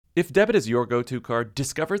If debit is your go-to card,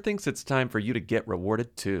 Discover thinks it's time for you to get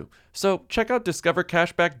rewarded too. So check out Discover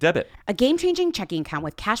Cashback Debit. A game-changing checking account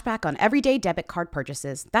with cashback on everyday debit card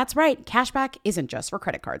purchases. That's right, cashback isn't just for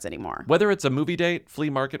credit cards anymore. Whether it's a movie date, flea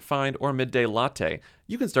market find, or midday latte,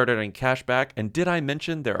 you can start earning cashback. And did I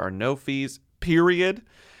mention there are no fees, period?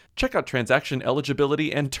 Check out transaction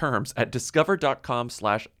eligibility and terms at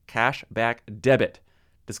discover.com/cashbackdebit.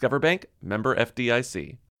 Discover Bank, member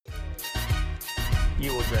FDIC.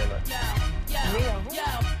 You will dream it.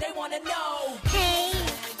 They wanna know. Hey,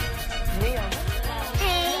 Mia.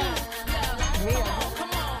 hey, Mia.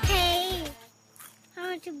 hey. I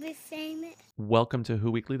want to be famous. Welcome to Who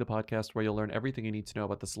Weekly, the podcast where you'll learn everything you need to know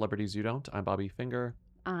about the celebrities you don't. I'm Bobby Finger.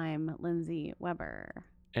 I'm Lindsay Weber.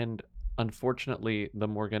 And unfortunately, the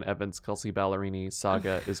Morgan Evans-Kelsey Ballerini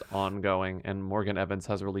saga is ongoing, and Morgan Evans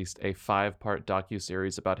has released a 5-part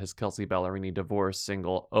docuseries about his Kelsey Ballerini divorce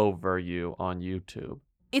single, Over You, on YouTube.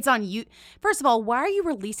 It's on you. First of all, why are you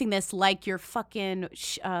releasing this like you're fucking...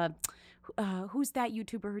 who's that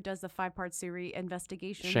YouTuber who does the 5-part series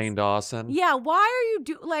investigations? Shane Dawson. Yeah, why are you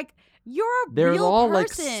like, you're a They're real all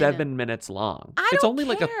person. like 7 minutes long. It's don't only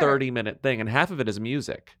like a care. 30-minute thing, and half of it is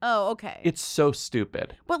music. Oh, okay. It's so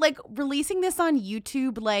stupid. But like releasing this on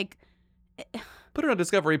YouTube, like Put it on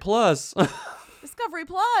Discovery Plus. Discovery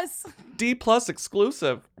Plus, D Plus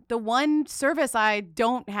exclusive. the one service I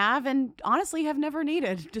don't have and honestly have never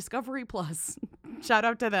needed, Discovery Plus. Shout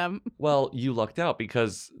out to them. Well, you lucked out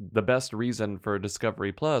because the best reason for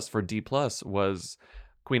Discovery Plus, for D Plus, was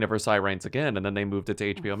Queen of Versailles Reigns Again, and then they moved it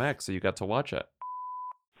to HBO Max, so you got to watch it.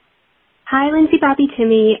 Hi, Lindsay, Bobby,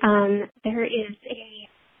 Timmy. There is a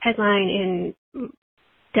headline in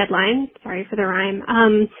Deadline, sorry for the rhyme,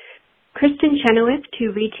 Kristen Chenoweth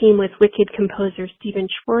to reteam with Wicked composer Stephen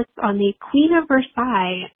Schwartz on the Queen of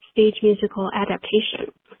Versailles stage musical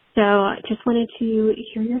adaptation. So just wanted to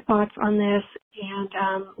hear your thoughts on this. And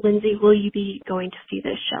Lindsay, will you be going to see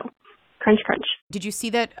this show? Crunch, crunch. Did you see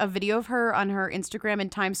that a video of her on her Instagram in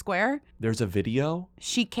Times Square? There's a video?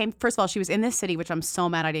 She came, first of all, she was in this city, which I'm so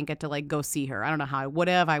mad I didn't get to like go see her. I don't know how I would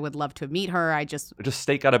have. I would love to meet her. Just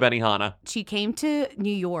steak out of Benihana. She came to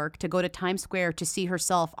New York to go to Times Square to see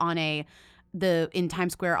herself on in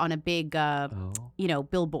Times Square on a big,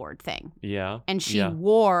 billboard thing. Yeah. And she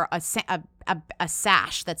wore a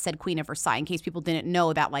sash that said Queen of Versailles in case people didn't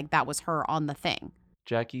know that like that was her on the thing.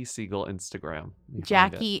 Jackie Siegel Instagram.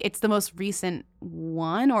 Jackie, it's the most recent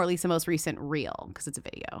one, or at least the most recent reel, because it's a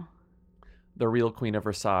video. The real Queen of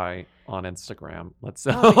Versailles on Instagram.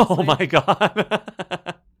 Obviously. Oh my God.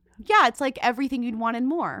 Yeah, it's like everything you'd want and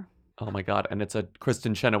more. Oh my God. And it's a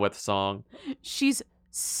Kristen Chenoweth song. She's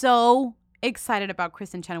so excited about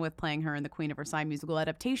Kristen Chenoweth playing her in the Queen of Versailles musical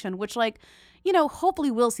adaptation, which hopefully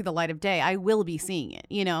will see the light of day. I will be seeing it,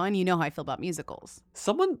 and you know how I feel about musicals.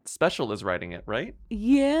 Someone special is writing it, right?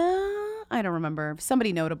 Yeah, I don't remember.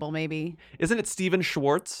 Somebody notable, maybe. Isn't it Stephen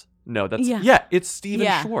Schwartz? No, Yeah. it's Stephen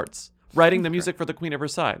Yeah. Schwartz writing the music for the Queen of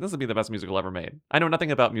Versailles. This will be the best musical ever made. I know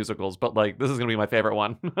nothing about musicals, but like this is gonna be my favorite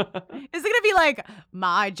one. Is it gonna be like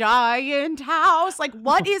My Giant House? Like,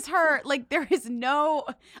 what is her? Like, there is no.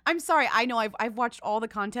 I'm sorry. I know I've watched all the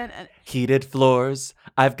content. And Heated floors.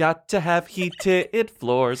 I've got to have heated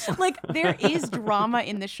floors. like, there is drama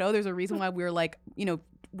in the show. There's a reason why we're like,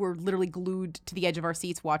 we're literally glued to the edge of our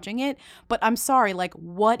seats watching it. But I'm sorry, like,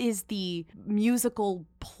 what is the musical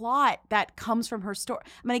plot that comes from her story? I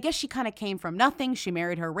mean, I guess she kind of came from nothing. She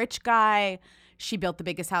married her rich guy. She built the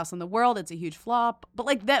biggest house in the world. It's a huge flop. But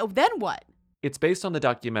like, then what? It's based on the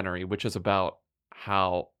documentary, which is about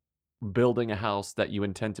how building a house that you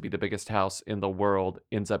intend to be the biggest house in the world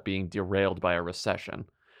ends up being derailed by a recession.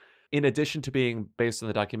 In addition to being based on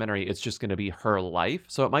the documentary, it's just going to be her life.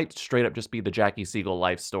 So it might straight up just be the Jackie Siegel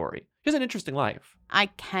life story. She has an interesting life. I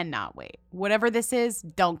cannot wait. Whatever this is,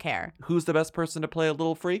 don't care. Who's the best person to play a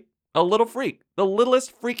little freak? A little freak. The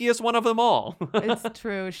littlest, freakiest one of them all. It's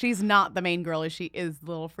true. She's not the main girl as she is the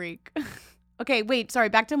little freak. Okay, wait, sorry,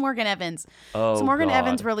 back to Morgan Evans. Oh, so Morgan God.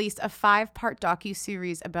 Evans released a 5-part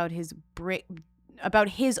docuseries about his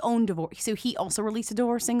own divorce. So he also released a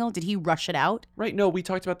divorce single. Did he rush it out? Right. No, we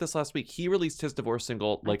talked about this last week. He released his divorce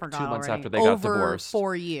single like 2 months after they got Over divorced.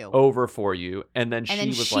 For You. Over For You. And then she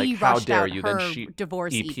was like, how rushed dare out you? her Then she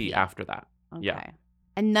divorce EP after that. Okay. Yeah.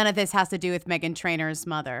 And none of this has to do with Meghan Trainor's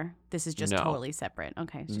mother. This is just No. totally separate.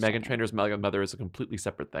 Okay. Meghan Trainor's mother is a completely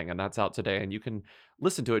separate thing, and that's out today. And you can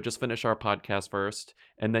listen to it. Just finish our podcast first,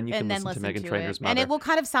 and then you can listen to Meghan Trainor's mother. And it will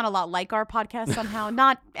kind of sound a lot like our podcast somehow.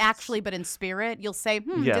 Not actually, but in spirit. You'll say,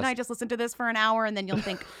 Yes. didn't I just listen to this for an hour? And then you'll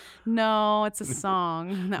think, no, it's a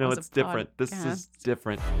song. That No, was it's a different. This podcast. is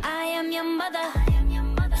different. I am your mother.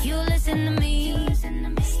 You listen to me.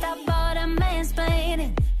 Stop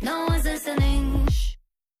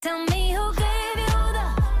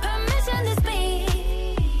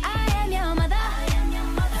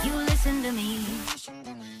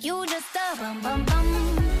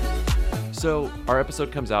So our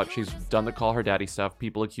episode comes out. She's done the call her daddy stuff.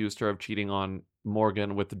 People accused her of cheating on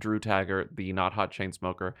Morgan with Drew Taggart, the not hot chain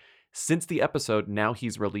smoker. Since the episode, now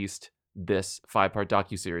he's released this 5-part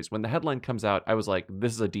docuseries. When the headline comes out, I was like,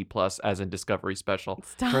 this is a D+, as in Discovery Special.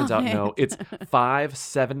 Stop Turns out, no. it. It's 5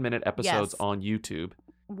 7-minute episodes Yes. on YouTube.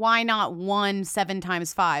 Why not 1 7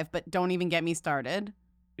 times 5? But don't even get me started.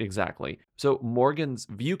 Exactly. So Morgan's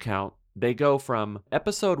view count, they go from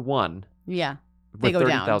episode 1 Yeah. They with go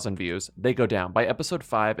down. 30,000 views. They go down. By episode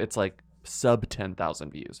 5, it's like sub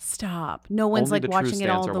 10,000 views. Stop. No one's Only like the true watching it stans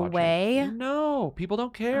all are the watching. way. No, people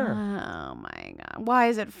don't care. Oh my God. Why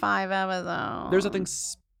is it 5 episodes? There's nothing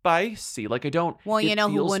spicy. Like, I don't. Well, it you know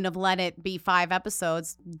who feels- wouldn't have let it be 5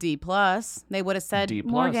 episodes? D+. They would have said, D+.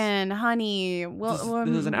 Morgan, honey.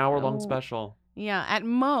 This is an hour-long oh. special. Yeah, at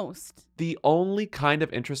most. The only kind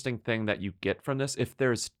of interesting thing that you get from this, if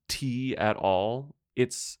there's tea at all,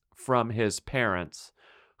 it's from his parents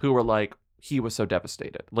who were like, he was so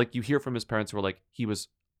devastated. Like, you hear from his parents who were like, he was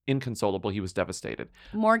inconsolable, he was devastated.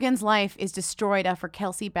 Morgan's life is destroyed after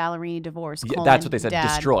Kelsey Ballerini divorce. Yeah, colon, that's what they said. dad.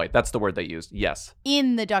 Destroyed. That's the word they used. Yes.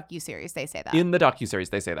 In the docuseries, they say that. In the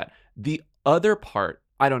docuseries, they say that. The other part,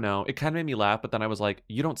 I don't know, it kind of made me laugh, but then I was like,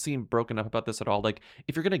 you don't seem broken up about this at all. Like,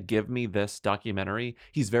 if you're going to give me this documentary,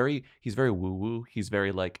 he's very woo-woo. He's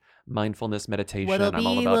very, like, mindfulness, meditation. What'll I'm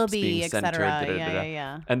all be, about will being be, centered. etc.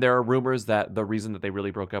 Yeah. And there are rumors that the reason that they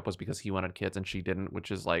really broke up was because he wanted kids and she didn't,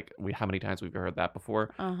 which is like, how many times we've heard that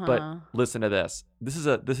before. Uh-huh. But listen to this. This is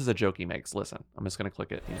a joke he makes. Listen, I'm just gonna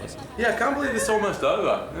click it. You listen. Yeah, I can't believe it's almost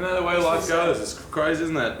over. You know the way life goes. It's crazy,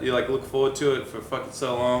 isn't it? You like look forward to it for fucking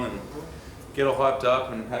so long and get all hyped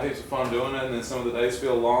up and have heaps of fun doing it, and then some of the days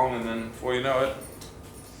feel long, and then before you know it,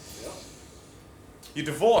 you're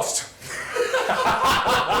divorced.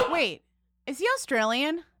 Wait, is he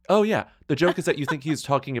Australian? Oh yeah, the joke is that you think he's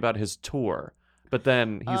talking about his tour, but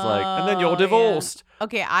then he's like, and then Oh, you're yeah. divorced.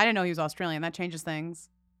 Okay, I didn't know he was Australian. That changes things.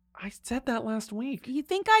 I said that last week. You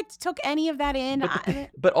think I took any of that in?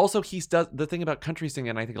 But also does the thing about country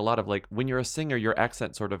singing. I think a lot of like when you're a singer, your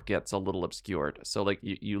accent sort of gets a little obscured. So like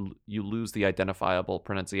you lose the identifiable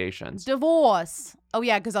pronunciations. Divorce. Oh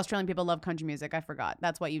yeah, because Australian people love country music. I forgot.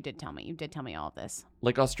 That's what you did tell me. You did tell me all of this.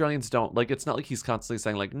 Like Australians don't like. It's not like he's constantly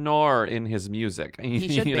saying like "nor" in his music. He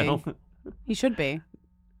should you be. know? He should be.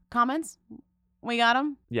 Comments? We got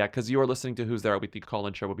him. Yeah, because you are listening to Who's There, a weekly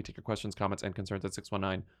call-in show where we take your questions, comments, and concerns at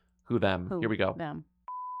 619 Who Them. Who? Here we go. Them.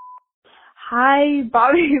 Hi,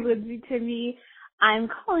 Bobby, Lindsay, Timmy. I'm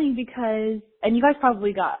calling because, and you guys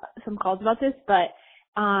probably got some calls about this, but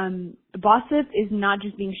Bossip is not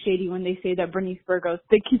just being shady when they say that Bernice Burgos,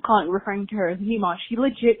 they keep referring to her as Mima. She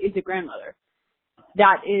legit is a grandmother.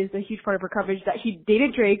 That is a huge part of her coverage. That she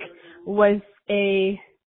dated Drake, was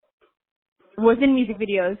in music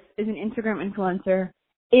videos, is an Instagram influencer,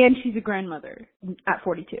 and she's a grandmother at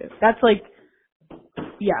 42. That's like,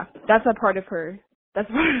 yeah, that's a part of her. That's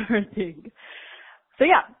part of her thing. So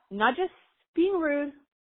yeah, not just being rude,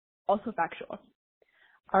 also factual.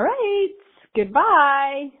 All right,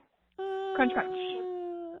 goodbye. Crunch, crunch.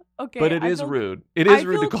 Okay. But it I is feel- rude. It is I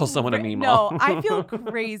rude to feel call someone a cra- meme. No, I feel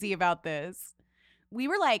crazy about this. We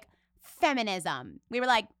were like, feminism. We were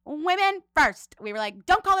like, women first. We were like,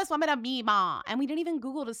 don't call this woman a Mima. And we didn't even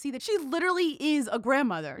Google to see that she literally is a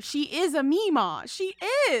grandmother. She is a Mima. She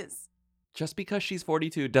is. Just because she's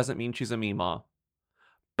 42 doesn't mean she's a Mima.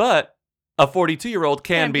 But a 42-year-old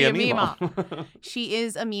can be a Mima. She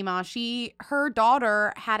is a Mima. Her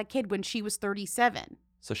daughter had a kid when she was 37.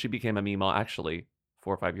 So she became a Mima actually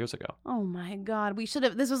 4 or 5 years ago. Oh my God. We should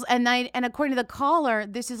have, this was, and according to the caller,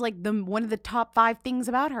 this is like one of the top 5 things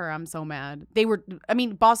about her. I'm so mad.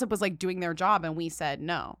 Bossip was like doing their job and we said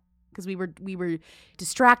no. Because we were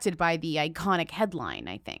distracted by the iconic headline,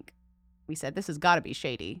 I think. We said, this has got to be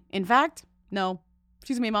shady. In fact, no.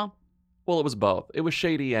 She's a Mima. Well, it was both. It was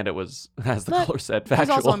shady and it was, as the But caller said, she's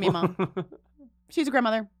factual. also a Mima. She's a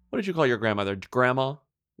grandmother. What did you call your grandmother? Grandma?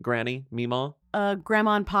 Granny? Mima?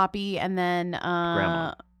 Grandma and Poppy, and then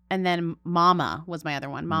Grandma. and then Mama was my other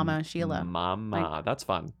one. Mama Sheila. Mama. Like- That's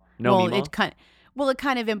fun. No well, Mima? it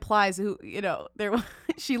kind of implies who, there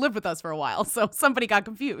she lived with us for a while, so somebody got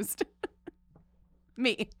confused.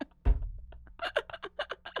 Me.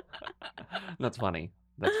 That's funny.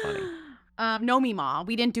 That's funny. No Mima.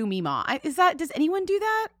 We didn't do Mima. Does anyone do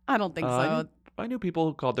that? I don't think so. I knew people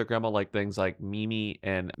who called their grandma like things like Mimi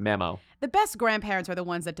and Memo. The best grandparents are the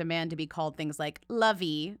ones that demand to be called things like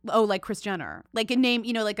Lovey. Oh, like Kris Jenner. Like a name,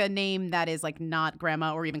 like a name that is like not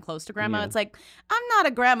grandma or even close to grandma. Yeah. It's like, I'm not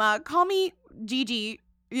a grandma. Call me Gigi,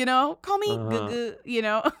 Call me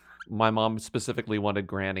Gugu, My mom specifically wanted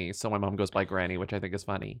Granny, so my mom goes by Granny, which I think is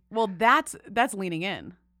funny. Well, that's leaning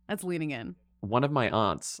in. That's leaning in. one of my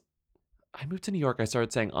aunts, I moved to New York, I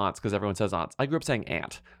started saying aunts because everyone says aunts. I grew up saying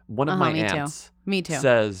aunt. One of my me too. aunts Me too.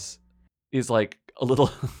 is like a little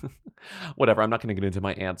whatever. I'm not going to get into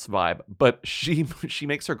my aunt's vibe, but she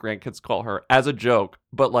makes her grandkids call her as a joke,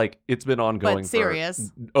 but like it's been ongoing But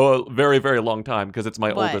serious. for a very, very long time because it's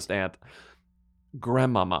my What? oldest aunt.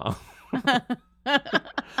 Grandmama.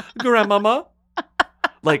 Grandmama.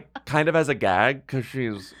 Like kind of as a gag because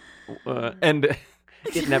she's and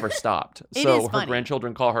it never stopped. It So is her funny.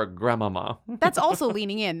 grandchildren call her grandmama. That's also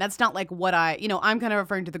leaning in. That's not like what I'm kind of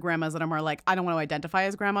referring to the grandmas that are more like, I don't want to identify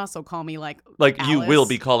as grandma, so call me like Like you will Alice.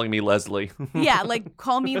 be calling me Leslie. Yeah, like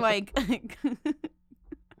call me like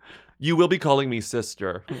You will be calling me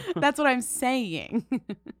sister. that's what I'm saying.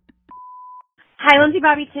 Hi, Lindsay,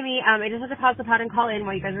 Bobby, Timmy. I just had to pause the pod and call in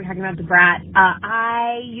while you guys were talking about the brat.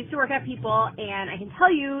 I used to work at People, and I can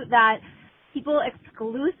tell you that People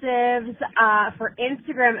exclusives for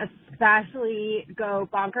Instagram especially go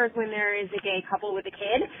bonkers when there is a gay couple with a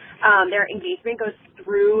kid. Their engagement goes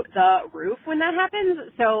through the roof when that happens.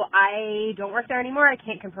 So I don't work there anymore. I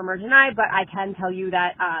can't confirm or deny, but I can tell you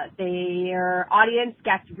that their audience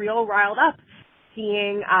gets real riled up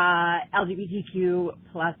seeing LGBTQ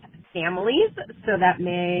plus families, so that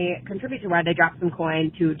may contribute to why they drop some coin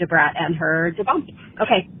to Debrat and her debunk.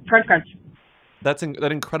 Okay, crunch. That's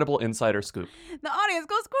that incredible insider scoop. The audience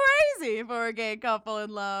goes crazy for a gay couple in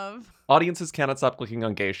love. Audiences cannot stop clicking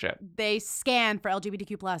on gay shit. They scan for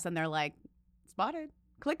LGBTQ plus and they're like, spotted,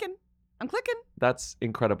 clicking. I'm clicking. That's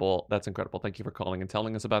incredible. That's incredible. Thank you for calling and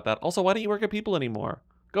telling us about that. Also, why don't you work at People anymore?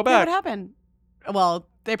 Go Yeah, back. what happened? Well,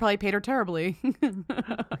 they probably paid her terribly.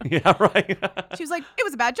 Yeah, right. She was like, it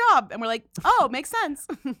was a bad job. And we're like, oh, makes sense.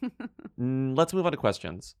 Let's move on to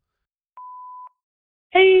questions.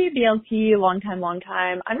 Hey, BLT, long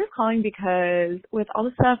time. I'm just calling because with all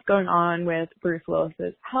the stuff going on with Bruce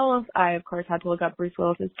Willis's health, I, of course, had to look up Bruce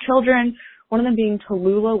Willis's children, one of them being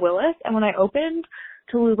Tallulah Willis. And when I opened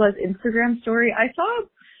Tallulah's Instagram story, I saw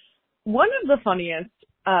one of the funniest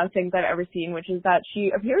things I've ever seen, which is that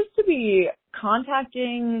she appears to be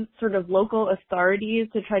contacting sort of local authorities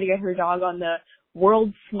to try to get her dog on the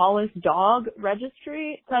world's smallest dog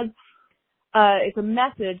registry. It says, it's a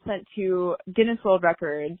message sent to Guinness World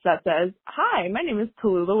Records that says, "Hi, my name is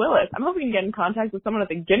Tallulah Willis. I'm hoping to get in contact with someone at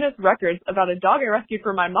the Guinness Records about a dog I rescued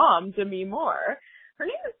for my mom, Demi Moore. Her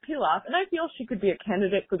name is Pilaf, and I feel she could be a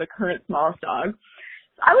candidate for the current smallest dog.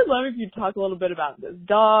 So I would love if you'd talk a little bit about this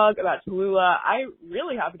dog, about Tallulah. I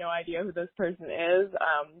really have no idea who this person is.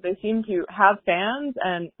 They seem to have fans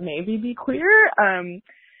and maybe be queer.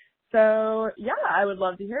 So, yeah, I would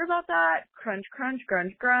love to hear about that. Crunch, crunch,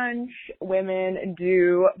 grunge, grunge. Women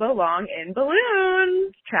do belong in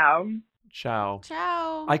balloons. Ciao.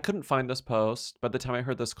 Ciao. I couldn't find this post. By the time I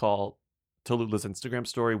heard this call, Tallulah's Instagram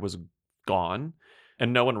story was gone.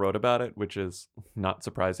 And no one wrote about it, which is not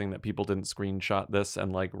surprising that people didn't screenshot this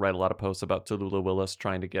and like write a lot of posts about Tallulah Willis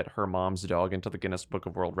trying to get her mom's dog into the Guinness Book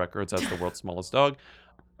of World Records as the world's smallest dog.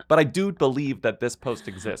 But I do believe that this post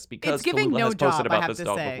exists because It's giving Tallulah no has posted job, I about have this to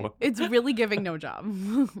dog say. before. It's really giving no job.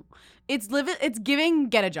 It's giving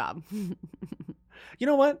get a job. You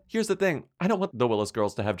know what? Here's the thing. I don't want the Willis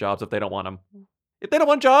girls to have jobs if they don't want them. If they don't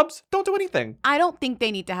want jobs, don't do anything. I don't think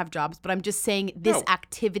they need to have jobs, but I'm just saying this No.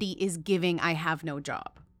 activity is giving I have no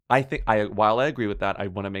job. I think while I agree with that, I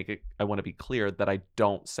want to be clear that I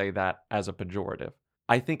don't say that as a pejorative.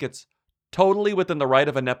 I think it's totally within the right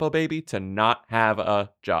of a Nepo baby to not have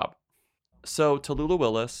a job. So Tallulah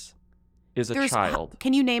Willis is a child.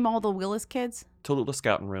 Can you name all the Willis kids? Tallulah,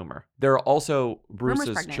 Scout, and Rumor. There are also Bruce's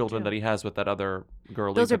pregnant, children too. that he has with that other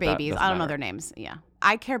girlie. Those are but that babies. doesn't I don't know matter. their names. Yeah.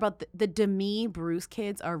 I care about the Demi Bruce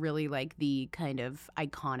kids are really like the kind of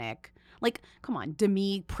iconic. Like, come on,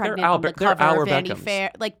 Demi pregnant on the they're cover our of Vanity Beckhams.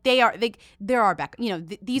 Fair. Like there are these There are are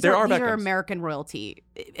these are Beckhams. American royalty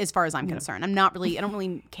as far as I'm concerned. I don't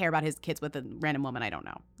really care about his kids with a random woman I don't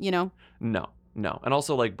know. You know? No. And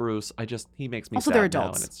also like Bruce, he makes me Also, sad they're now,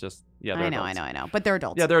 adults. and it's just they're adults. I know. But they're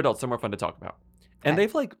adults. Yeah, they're adults. They're more fun to talk about. And Okay.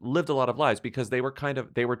 they've like lived a lot of lives because they were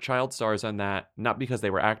child stars on that, not because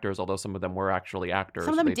they were actors, although some of them were actually actors.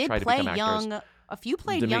 Some of them They did tried to play become actors. young. A few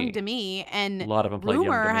played Demi. young Demi, and A lot of them played young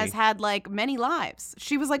Rumor Demi. has had like many lives.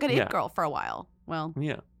 She was like an Yeah. it girl for a while. Well,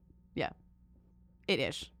 Yeah.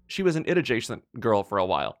 it-ish. She was an it adjacent girl for a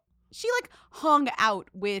while. She like hung out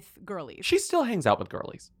with girlies. She still hangs out with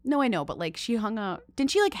girlies. No, I know, but like she hung out.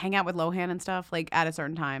 Didn't she like hang out with Lohan and stuff like at a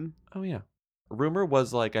certain time? Oh yeah. Rumor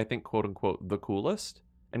was like, I think, quote unquote, the coolest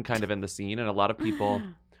and kind of in the scene, and a lot of people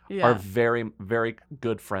Yeah. are very, very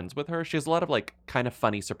good friends with her. She has a lot of like kind of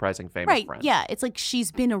funny, surprising, famous right. friends. Yeah. It's like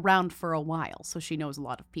she's been around for a while, so she knows a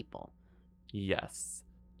lot of people. Yes.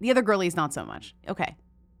 The other girlies, not so much. Okay.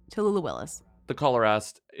 Tallulah Willis. The caller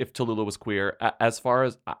asked if Tallulah was queer. As far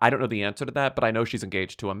as I don't know the answer to that, but I know she's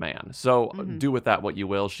engaged to a man. So do with that what you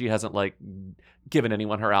will. She hasn't like given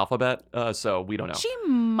anyone her alphabet, so we don't know. She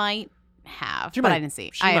might have, She but might- I didn't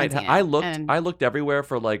see. She I might haven't have. seen it. I looked everywhere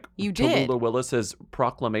for like You did? Tallulah Willis's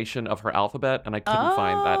proclamation of her alphabet, and I couldn't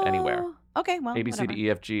find that anywhere. Okay, well, A B C whatever. D E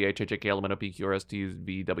F G H I J K L M N O P Q R S T U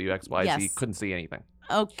V W X Y Z. Yes. Couldn't see anything.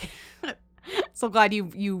 Okay. So glad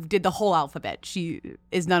you did the whole alphabet. She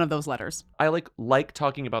is none of those letters. I like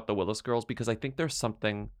talking about the Willis girls because I think there's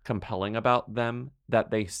something compelling about them that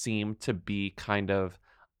they seem to be kind of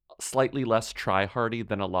slightly less try-hardy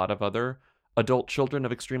than a lot of other adult children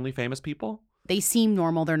of extremely famous people. They seem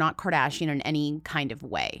normal. They're not Kardashian in any kind of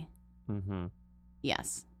way. Mm-hmm.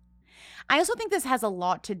 Yes. I also think this has a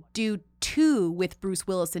lot to do, too, with Bruce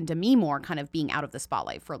Willis and Demi Moore kind of being out of the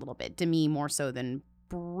spotlight for a little bit. Demi more so than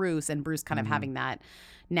Bruce, and Bruce kind of having that,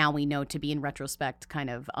 now we know to be in retrospect, kind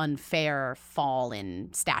of unfair fall in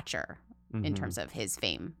stature in terms of his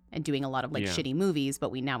fame and doing a lot of like shitty movies,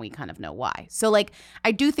 but we kind of know why. So like,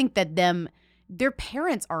 I do think that their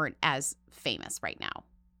parents aren't as famous right now.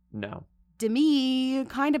 No. Demi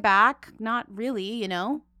kind of back, not really, you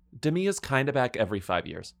know. Demi is kind of back every 5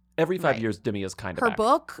 years. Every 5 Right. years, Demi is kind of Her back.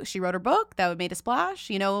 book, she wrote her book that made a splash,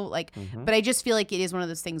 you know, like, but I just feel like it is one of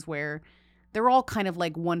those things where they're all kind of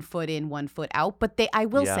like 1 foot in, 1 foot out, but I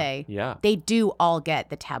will say, they do all get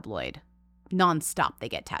the tabloid nonstop.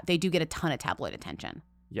 They do get a ton of tabloid attention.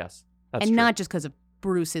 Yes, that's and true. not just because of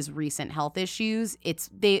Bruce's recent health issues. It's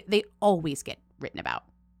they always get written about,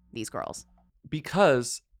 these girls.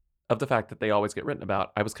 Because of the fact that they always get written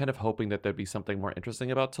about, I was kind of hoping that there'd be something more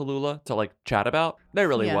interesting about Tallulah to like chat about. There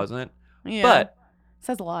really Yeah. wasn't. Yeah. But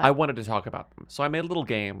says a lot. I wanted to talk about them. So I made a little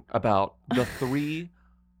game about the 3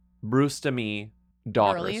 Bruce Demi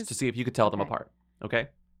daughters Girlies? to see if you could tell them Okay. apart. Okay?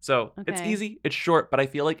 So it's Okay. easy, it's short, but I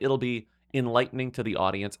feel like it'll be enlightening to the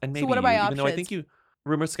audience and maybe what are you, my even though I options? think you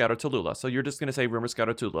Rumor, Scout, or Tallulah. So you're just going to say Rumor, Scout,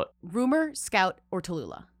 or Tallulah. Rumor, Scout, or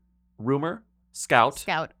Tallulah? Rumor, Scout,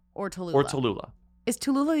 Scout or Tallulah? or Tallulah. Is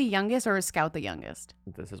Tallulah the youngest or is Scout the youngest?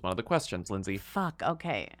 This is one of the questions, Lindsay. Fuck,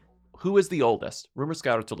 okay. Who is the oldest? Rumor,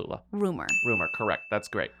 Scout, or Tallulah? Rumor. Rumor, correct. That's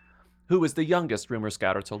great. Who is the youngest? Rumor,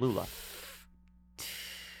 Scout, or Tallulah?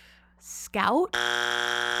 Scout?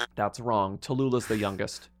 That's wrong. Tallulah's the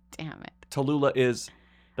youngest. Damn it. Tallulah is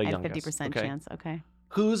the I had youngest. 50% okay? chance. Okay.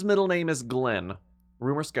 Whose middle name is Glenn?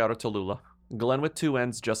 Rumor, Scout, or Tallulah? Glenn with 2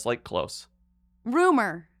 N's, just like close.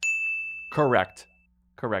 Rumor. Correct.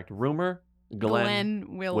 Correct. Rumor,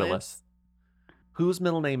 Glenn Willis. Whose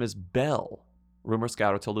middle name is Bell? Rumor,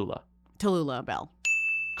 Scout, or Tallulah? Tallulah Bell.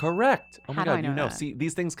 Correct. Oh How my do I God, you know know. that? See,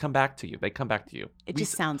 these things come back to you. They come back to you. It We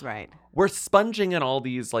just s- sounds right. We're sponging in all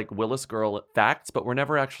these like Willis girl facts, but we're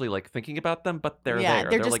never actually like thinking about them. But they're Yeah, there.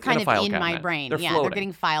 they're just like kind in a of file in my cabinet. brain. They're Yeah, floating. they're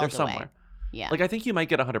getting filed They're away. somewhere. Yeah. Like I think you might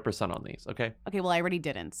get 100% on these. Okay. Okay, well, I already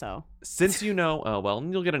didn't, so. Since you know, well,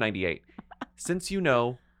 you'll get a 98. Since you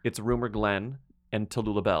know it's Rumor Glenn and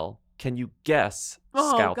Tallulah Bell, can you guess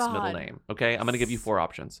Oh, Scout's God. middle name? Okay, I'm going to give you 4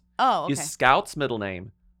 options. Oh, okay. Is Scout's middle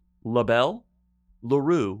name LaBelle,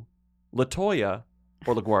 LaRue, LaToya,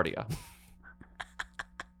 or LaGuardia?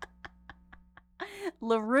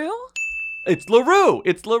 LaRue? It's LaRue.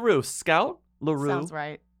 It's LaRue. Scout, LaRue, Sounds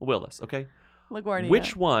right. Willis. Okay. LaGuardia.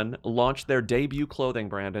 Which one launched their debut clothing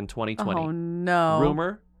brand in 2020? Oh, no.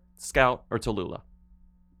 Rumor, Scout, or Tallulah?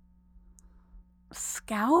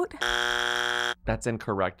 Scout? That's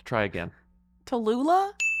incorrect. Try again.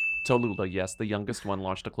 Tallulah? Tallulah, yes, the youngest one,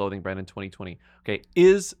 launched a clothing brand in 2020. Okay,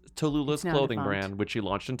 is Tallulah's It's now clothing defunct. brand, which she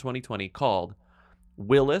launched in 2020, called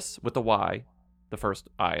Willis with a Y, the first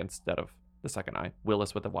I instead of the second I,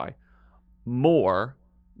 Willis with a Y, Moore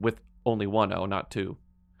with only 1 O, not 2,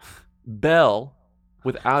 Bell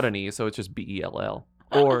without an E, so it's just Bell,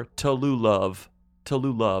 or Tallulove?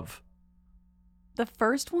 The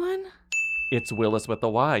first one? It's Willis with a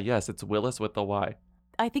Y. Yes, it's Willis with a Y.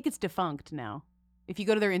 I think it's defunct now. If you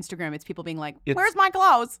go to their Instagram, it's people being like, It's- where's my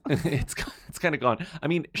clothes? it's kind of gone. I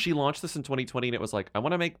mean, she launched this in 2020 and it was like, I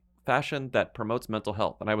want to make fashion that promotes mental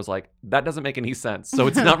health. And I was like, that doesn't make any sense. So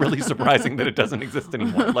it's not really surprising that it doesn't exist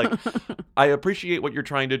anymore. Like, I appreciate what you're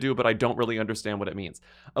trying to do, but I don't really understand what it means.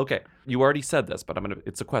 Okay, you already said this, but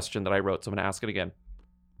it's a question that I wrote, so I'm going to ask it again.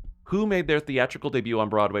 Who made their theatrical debut on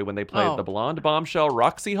Broadway when they played the blonde bombshell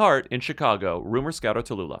Roxy Hart in Chicago? Rumor, Scout, or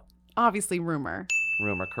Tallulah? Obviously, Rumor.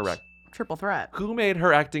 Rumor, correct. Triple threat. Who made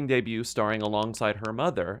her acting debut starring alongside her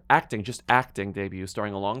mother? Acting debut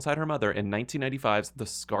starring alongside her mother in 1995's The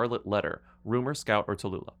Scarlet Letter. Rumor, Scout, or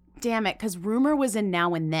Tallulah? Damn it, because Rumor was in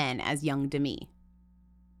Now and Then as young Demi.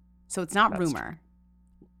 So it's not That's Rumor.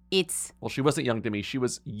 It's Well, she wasn't Young Demi. She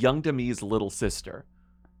was Young Demi's little sister.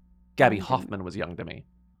 Gabby Young Demi. Hoffman was Young Demi,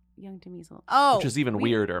 Young Demi's little. Oh, which is even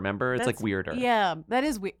weirder. Remember, it's like that's- weirder. Yeah, that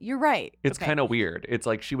is weird. You're right. It's Okay. kind of weird. It's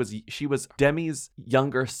like she was Demi's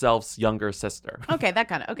younger self's younger sister. Okay, that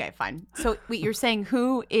kind of okay, fine. So wait, you're saying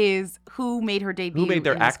who made her debut? Who made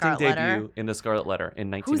their in the acting Scarlet debut Letter? in the Scarlet Letter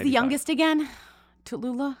in 1985? Who's the youngest again?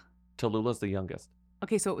 Tallulah. Tallulah's the youngest.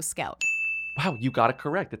 Okay, so it was Scout. Wow, you got it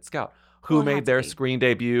correct. It's Scout. Who Well, it had made to their be. screen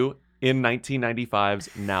debut in 1995's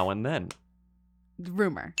Now and Then?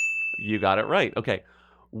 Rumor. You got it right. Okay.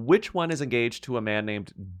 Which one is engaged to a man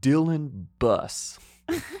named Dylan Buss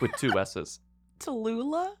with 2 S's?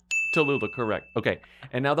 Tallulah. Tallulah, correct. Okay.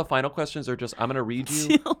 And now the final questions are just I'm going to read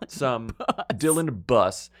you Dylan some Buss. Dylan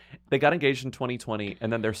Buss. They got engaged in 2020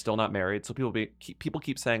 and then they're still not married. So people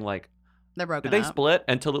keep saying like, They're broken did they up. split?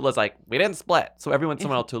 And Tallulah's like, we didn't split. So every once in a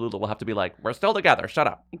while Tallulah will have to be like, we're still together. Shut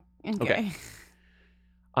up. Okay.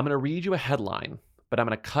 I'm going to read you a headline, but I'm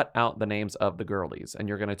going to cut out the names of the girlies, and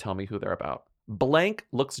you're going to tell me who they're about. Blank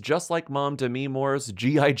looks just like Mom Demi Moore's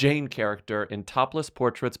G.I. Jane character in Topless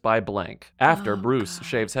Portraits by Blank after Oh, Bruce God.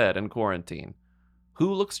 shaves head in quarantine.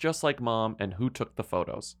 Who looks just like Mom, and who took the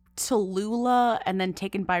photos? Tallulah and then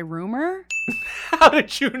taken by Rumor. How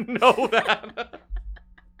did you know that?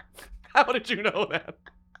 How did you know that?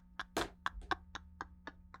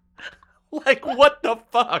 Like, what the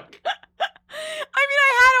fuck? I mean,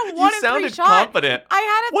 I had a 1 You in 3 sounded shot. confident. I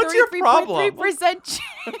had a What's your problem? 33.3%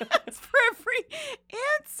 chance for every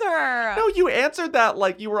answer. No, you answered that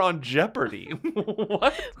like you were on Jeopardy.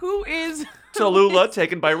 What? Who is Tallulah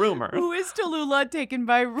taken by Rumor. Who is Tallulah taken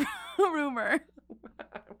by Rumor?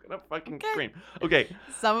 I'm gonna fucking Okay. scream. Okay,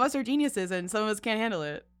 Some of us are geniuses and some of us can't handle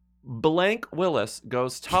it. Blank Willis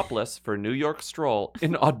goes topless for New York stroll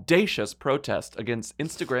in audacious protest against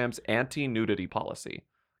Instagram's anti-nudity policy.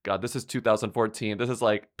 God, this is 2014. This is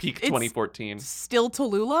like peak It's- 2014. Still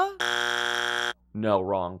Tallulah? No,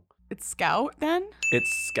 wrong. It's Scout then?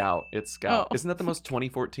 It's Scout. It's Scout. Oh. Isn't that the most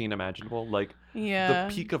 2014 imaginable? Like, Yeah.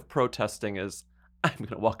 the peak of protesting is, I'm going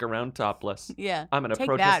to walk around topless. Yeah. I'm going to Take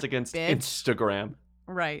protest that, against bitch. Instagram.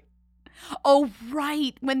 Right. Oh,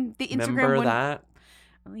 right. When the Instagram Remember one- that?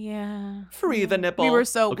 Yeah. Free the nipple. We were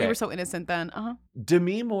so Okay. innocent then. Uh-huh.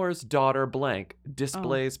 Demi Moore's daughter Blank Oh.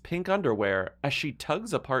 displays pink underwear as she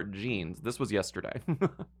tugs apart jeans. This was yesterday.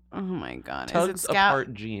 Oh my god. Is it Tugs Scout?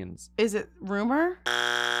 apart jeans. Is it Rumor?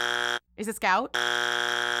 Is it Scout?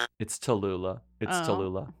 It's Tallulah. It's Oh.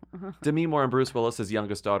 Tallulah. Demi Moore and Bruce Willis's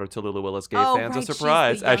youngest daughter, Tallulah Willis, gave Oh, fans right, a she's the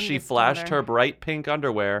surprise as she youngest flashed daughter. her bright pink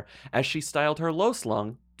underwear as she styled her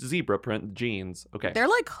low-slung zebra print jeans. Okay. They're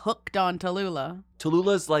like hooked on Tallulah.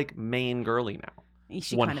 Tallulah's like main girly now.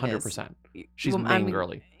 She kind of is. 100%. She's Well, main I mean,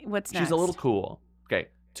 girly. What's next? She's a little cool. Okay,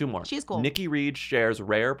 2 more. She's cool. Nikki Reed shares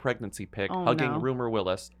rare pregnancy pic Oh, hugging no. Rumor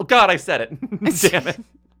Willis. Oh, God, I said it. Damn it.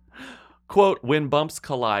 Quote, when bumps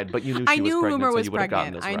collide, but you knew she I knew was pregnant, Rumor so was you would have gotten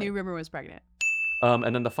pregnant. this I right. knew Rumor was pregnant.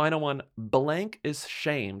 And then the final one, Blank is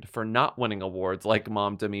shamed for not winning awards like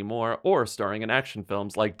Mom Demi Moore or starring in action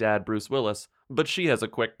films like Dad Bruce Willis, but she has a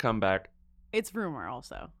quick comeback. It's Rumor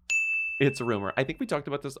also. It's a rumor. I think we talked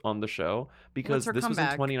about this on the show because her this was in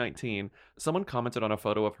comeback? 2019. Someone commented on a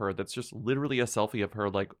photo of her that's just literally a selfie of her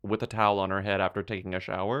like with a towel on her head after taking a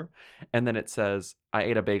shower. And then it says, I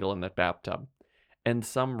ate a bagel in the bathtub. And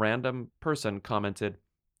some random person commented,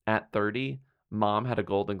 at 30, Mom had a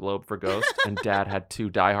Golden Globe for Ghost and Dad had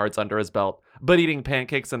 2 diehards under his belt. But eating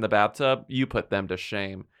pancakes in the bathtub, you put them to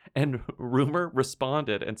shame. And Rumor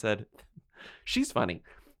responded and said, she's funny.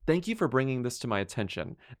 Thank you for bringing this to my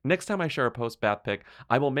attention. Next time I share a post bath pic,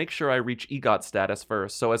 I will make sure I reach EGOT status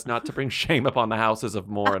first so as not to bring shame upon the houses of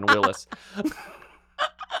Moore and Willis.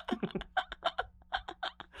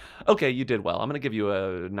 Okay, you did well. I'm going to give you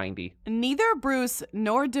a 90. Neither Bruce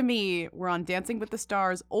nor Demi were on Dancing with the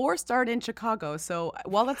Stars or starred in Chicago. So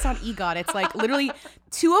while that's not EGOT, it's like literally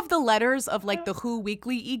 2 of the letters of like the Who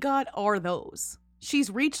Weekly EGOT are those.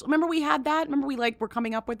 She's reached. Remember we had that? Remember we were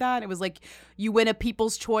coming up with that? It was like you win a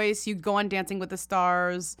People's Choice, you go on Dancing with the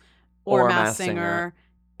Stars or Masked Singer,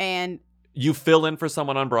 and You fill in for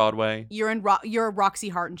someone on Broadway. you're Roxy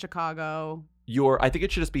Hart in Chicago. I think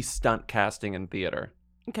it should just be stunt casting in theater.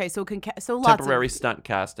 Okay, so lots Temporary of stunt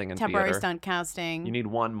casting in temporary theater. stunt casting. You need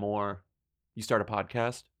one more. You start a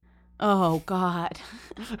podcast? Oh God.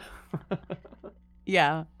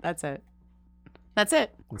 Yeah, that's it. That's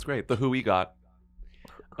it. That's great. The Who We Got.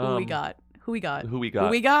 Who we got? Who we got? Who we got? Who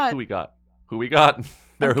we got? Who we got? Who we got?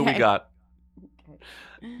 They're who we Okay. got.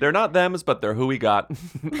 They're not thems, but they're who we got.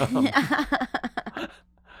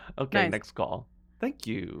 Okay, Nice. next call. Thank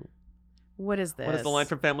you. What is this? What is the line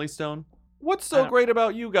from Family Stone? what's so great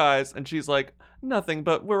about you guys? And she's like, nothing,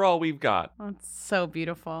 but we're all we've got. That's so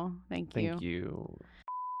beautiful. Thank you. Thank you.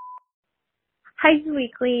 Hi,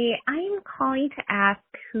 Weekly. I'm calling to ask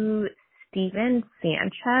who Steven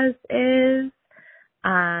Sanchez is.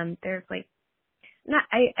 There's like,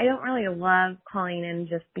 I don't really love calling in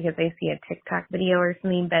just because I see a TikTok video or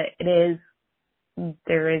something, but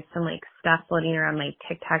there is some like stuff floating around my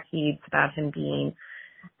TikTok feeds about him being,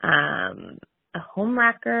 a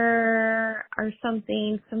homewrecker or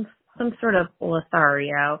something, some sort of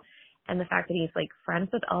Lothario, and the fact that he's like friends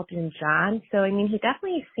with Elton John. So, I mean, he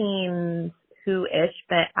definitely seems who-ish,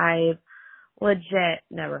 but I've legit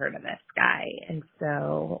never heard of this guy. And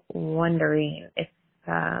so wondering if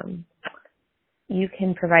you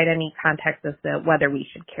can provide any context as to whether we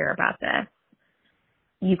should care about this.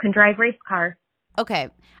 You can drive race car. Okay,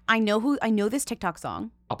 I know this TikTok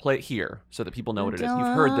song. I'll play it here so that people know what it is.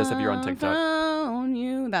 You've heard this if you're on TikTok. Found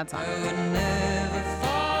you. That song.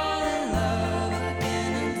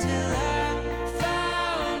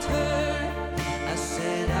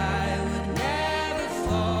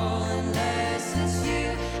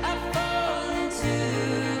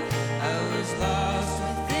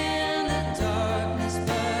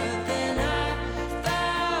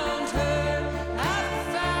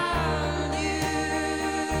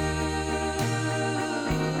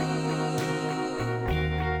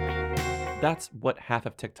 That's what half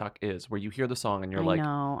of TikTok is, where you hear the song and you're I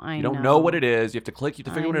know. you don't know what it is. You have to click, you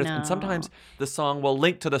have to figure out what it is. And sometimes the song will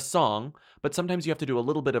link to the song, but sometimes you have to do a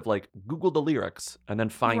little bit of like Google the lyrics and then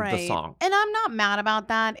find the song. And I'm not mad about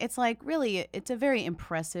that. It's like really, it's a very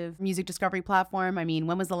impressive music discovery platform. I mean,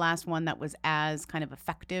 when was the last one that was as kind of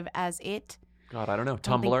effective as it? God, I don't know. I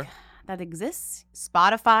don't Tumblr. think that exists.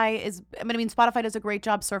 Spotify does a great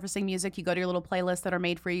job surfacing music. You go to your little playlists that are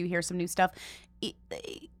made for you, hear some new stuff.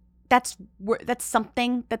 That's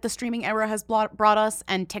something that the streaming era has brought us,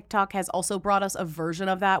 and TikTok has also brought us a version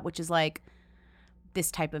of that, which is like this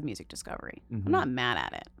type of music discovery. Mm-hmm. I'm not mad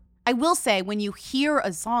at it. I will say, when you hear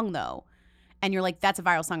a song though, and you're like, that's a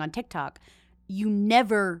viral song on TikTok, you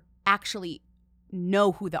never actually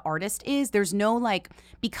know who the artist is. There's no like,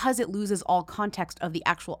 because it loses all context of the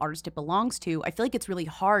actual artist it belongs to, I feel like it's really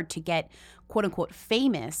hard to get quote unquote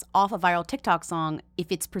famous off a viral TikTok song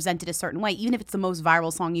if it's presented a certain way, even if it's the most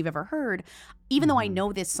viral song you've ever heard. Even though I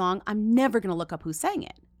know this song, I'm never going to look up who sang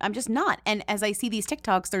it. I'm just not. And as I see these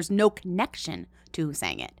TikToks, there's no connection to who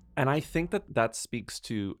sang it. And I think that speaks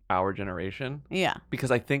to our generation. Yeah.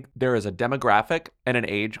 Because I think there is a demographic and an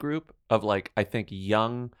age group of like, I think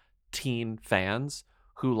young teen fans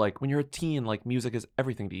who like, when you're a teen, like music is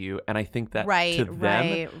everything to you. And I think that to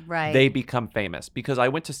them, they become famous. Because I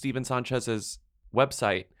went to Steven Sanchez's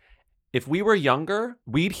website. If we were younger,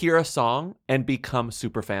 we'd hear a song and become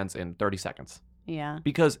super fans in 30 seconds. Yeah.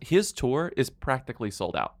 Because his tour is practically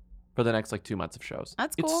sold out for the next like 2 months of shows.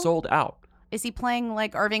 That's cool. It's sold out. Is he playing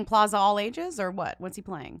like Irving Plaza all ages or what? What's he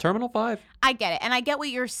playing? Terminal 5. I get it. And I get what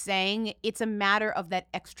you're saying. It's a matter of that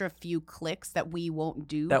extra few clicks that we won't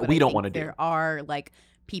do. That but we I don't think want to do. There are like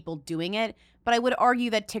people doing it. But I would argue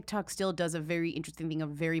that TikTok still does a very interesting thing of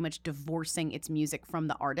very much divorcing its music from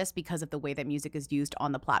the artist because of the way that music is used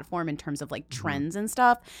on the platform in terms of like trends and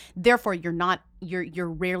stuff. Therefore, you're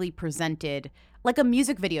rarely presented like a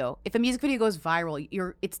music video. If a music video goes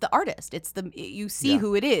viral, it's the artist. You see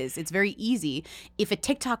who it is. It's very easy. If a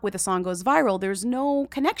TikTok with a song goes viral, there's no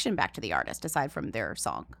connection back to the artist aside from their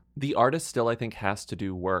song. The artist still, I think, has to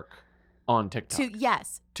do work on TikTok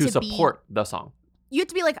to support the song. You have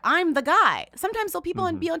to be like, I'm the guy. Sometimes people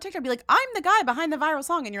be on TikTok be like, I'm the guy behind the viral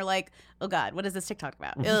song. And you're like, oh God, what is this TikTok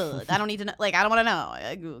about? Ugh, I don't need to know. Like, I don't want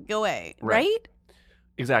to know. Go away. Right?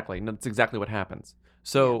 Exactly. And that's exactly what happens.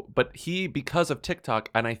 So, but because of TikTok,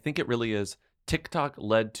 and I think it really is, TikTok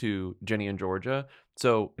led to Ginny and Georgia.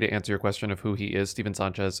 So to answer your question of who he is, Steven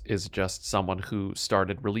Sanchez is just someone who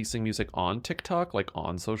started releasing music on TikTok, like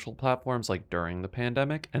on social platforms, like during the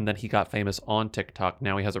pandemic. And then he got famous on TikTok.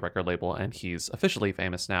 Now he has a record label and he's officially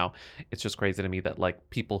famous now. It's just crazy to me that like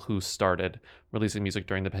people who started releasing music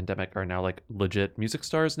during the pandemic are now like legit music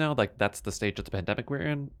stars now. Like that's the stage of the pandemic we're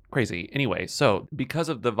in. Crazy. Anyway, so because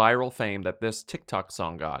of the viral fame that this TikTok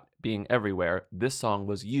song got, being everywhere, this song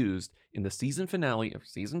was used in the season finale of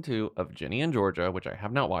season 2 of Ginny and Georgia, which I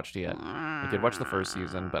have not watched yet. I did watch the first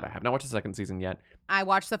season, but I have not watched the second season yet. I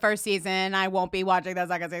watched the first season. I won't be watching the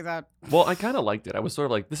second season. Well, I kind of liked it. I was sort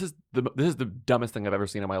of like, this is the dumbest thing I've ever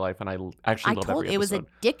seen in my life, and I actually love every episode. It was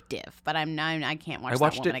addictive, but I can't watch. I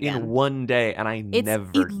watched it in one day, and it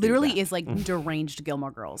literally is like deranged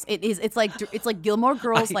Gilmore Girls. It's like Gilmore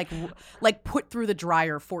Girls like put through the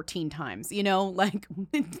dryer 14 times. You know, like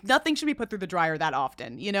nothing should be put through the dryer that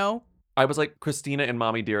often. You know. I was like Christina and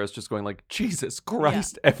Mommy Dearest just going like, Jesus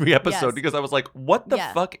Christ, every episode Yes. because I was like, what the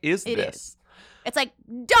Yeah, fuck is it this? is. It's like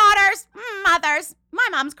daughters, mothers, my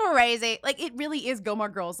mom's crazy. Like it really is Gilmore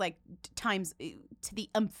Girls, like times to the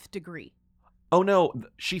nth degree. Oh no,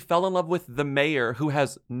 she fell in love with the mayor who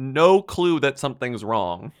has no clue that something's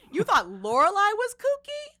wrong. You thought Lorelai was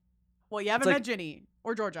kooky? Well, you haven't It's met like- Ginny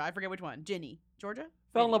or Georgia. I forget which one. Ginny, Georgia,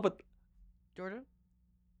 Fell in love with Georgia.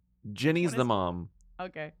 Ginny's What the is- mom.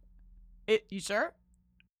 Okay. You sure?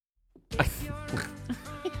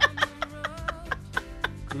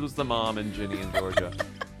 Who's the mom in Ginny and Georgia?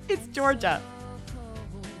 It's Georgia.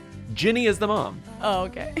 Ginny is the mom. Oh,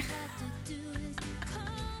 okay.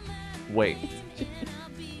 Wait.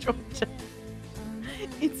 Georgia.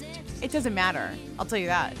 It doesn't matter. I'll tell you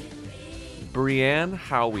that. Brienne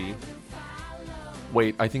Howie.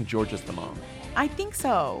 Wait, I think Georgia's the mom. I think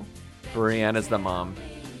so. Brienne is the mom.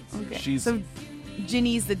 Okay. She's So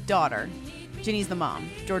Ginny's the daughter. Ginny's the mom.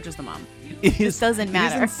 Georgia's the mom. It This doesn't It is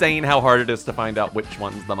matter. insane how hard it is to find out which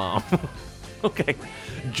one's the mom. Okay.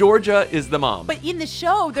 Georgia is the mom. But in the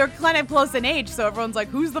show, they're kind of close in age, so everyone's like,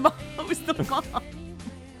 who's the mom? Who's the mom?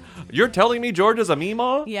 You're telling me Georgia's a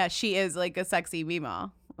Meemaw? Yeah, she is like a sexy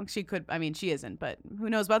Mima. She could, I mean, she isn't, but who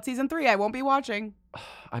knows about season 3? I won't be watching.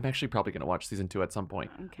 I'm actually probably going to watch season 2 at some point.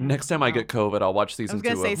 Okay. Next time I get COVID, I'll watch I season was 2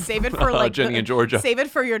 gonna say of save it for like Jenny and Georgia. Save it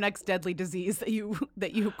for your next deadly disease that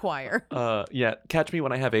you acquire. Yeah, catch me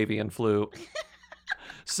when I have avian flu.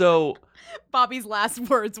 So, Bobby's last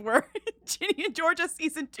words were, Ginny and Georgia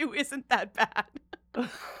season 2 isn't that bad.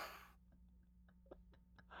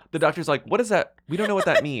 the doctor's like, what is that? We don't know what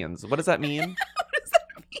that means. What does that mean? What does that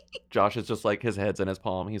mean? Josh is just like, his head's in his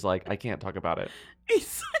palm. He's like, I can't talk about it.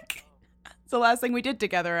 He's like, it's the last thing we did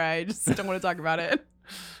together. I just don't want to talk about it.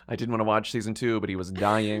 I didn't want to watch season 2, but he was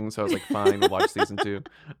dying. So I was like, fine, we'll watch season 2.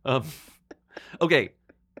 Okay.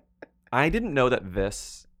 I didn't know that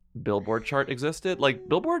this Billboard chart existed. Like,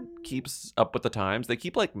 Billboard keeps up with the times. They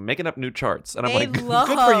keep like making up new charts. And I'm like, good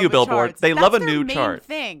for you, Billboard. charts. They That's love a their new main chart.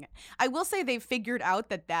 thing. I will say they've figured out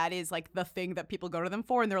that is like the thing that people go to them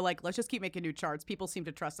for. And they're like, let's just keep making new charts. People seem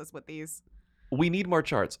to trust us with these. We need more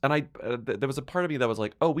charts. And I there was a part of me that was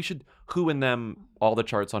like, oh, we should who and them all the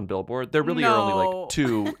charts on Billboard. There really are only No. like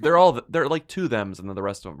 2. They're like 2 thems, and then the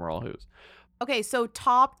rest of them are all who's. Okay, so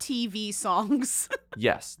top TV songs.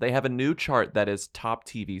 Yes, they have a new chart that is top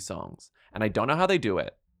TV songs. And I don't know how they do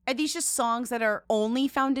it. Are these just songs that are only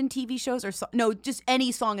found in TV shows or no, just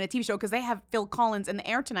any song in a TV show? Because they have Phil Collins in the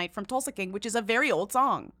Air Tonight from Tulsa King, which is a very old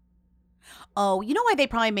song. Oh, you know why they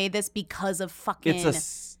probably made this? Because of fucking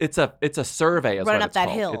It's a survey is Running what up it's that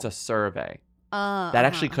called. hill. It's a survey. That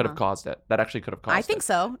actually could have caused it. That actually could have caused it. I think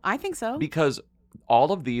so. I think so. Because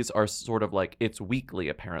all of these are sort of like, it's weekly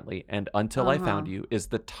apparently, and Until I Found Uh-huh. You is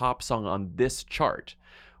the top song on this chart,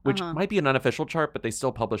 which Uh-huh. might be an unofficial chart, but they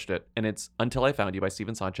still published it, and it's Until I Found You by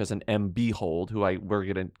Steven Sanchez and M. Behold, who we're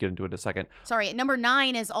gonna get into in a second. Sorry, number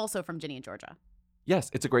 9 is also from Ginny and Georgia. Yes,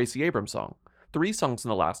 it's a Gracie Abrams song. 3 songs in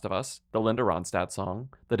The Last of Us, the Linda Ronstadt song,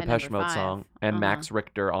 the And Depeche number Mode 5. song, and Uh-huh. Max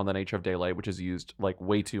Richter on The Nature of Daylight, which is used like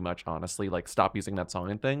way too much, honestly. Like, stop using that song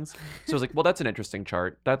in things. So I was like, well, that's an interesting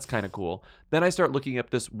chart. That's kind of cool. Then I start looking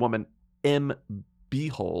up this woman, M.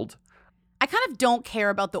 Behold. I kind of don't care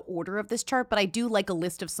about the order of this chart, but I do like a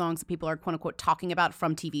list of songs that people are quote unquote talking about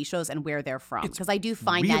from TV shows and where they're from. It's Because I do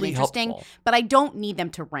find that really interesting, helpful. but I don't need them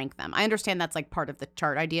to rank them. I understand that's like part of the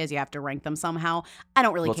chart idea is you have to rank them somehow. I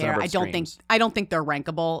don't really Well, it's the care. number of I don't think they're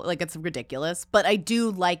rankable. Like it's ridiculous. But I do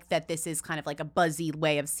like that this is kind of like a buzzy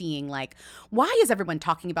way of seeing like, why is everyone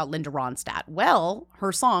talking about Linda Ronstadt? Well,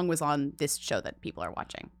 her song was on this show that people are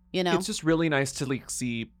watching. You know? It's just really nice to like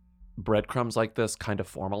see breadcrumbs like this kind of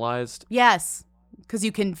formalized. Yes. Because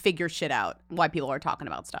you can figure shit out why people are talking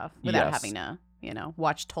about stuff without Yes. having to,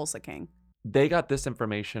 watch Tulsa King. They got this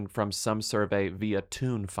information from some survey via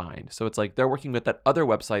TuneFind. So it's like they're working with that other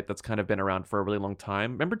website that's kind of been around for a really long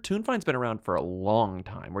time. Remember, TuneFind's been around for a long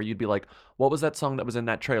time, where you'd be like, what was that song that was in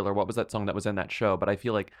that trailer? What was that song that was in that show? But I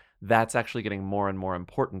feel like that's actually getting more and more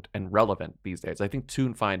important and relevant these days. I think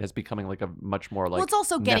TuneFind is becoming like a much more like Well, it's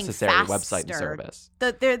also getting necessary faster. website and service.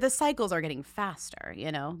 The cycles are getting faster, the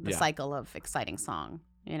Yeah. cycle of exciting song,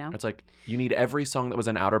 It's like you need every song that was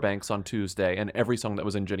in Outer Banks on Tuesday and every song that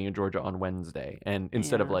was in Ginny and Georgia on Wednesday, and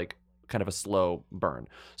instead of Yeah. like kind of a slow burn.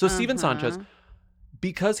 So Steven Sanchez,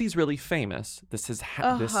 because he's really famous, this is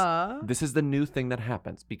this is the new thing that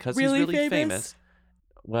happens because Really he's really famous?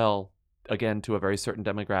 Well, again, to a very certain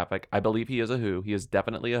demographic, I believe he is a who. He is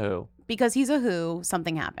definitely a who. Because he's a who,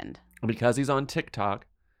 something happened. Because he's on TikTok,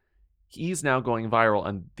 he's now going viral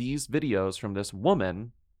on these videos from this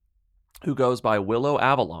woman who goes by Willow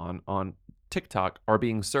Avalon on TikTok are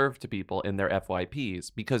being served to people in their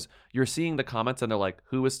FYPs, because you're seeing the comments and they're like,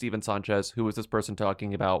 who is Steven Sanchez? Who is this person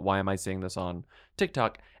talking about? Why am I seeing this on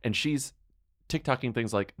TikTok? And she's TikToking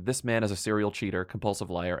things like, this man is a serial cheater, compulsive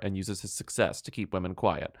liar, and uses his success to keep women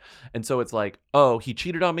quiet. And so it's like, oh, he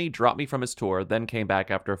cheated on me, dropped me from his tour, then came back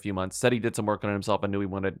after a few months, said he did some work on himself and knew he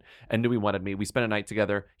wanted me. We spent a night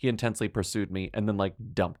together. He intensely pursued me and then like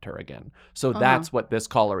dumped her again. So that's what this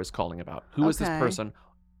caller is calling about. Who is this person?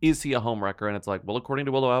 Is he a homewrecker? And it's like, well, according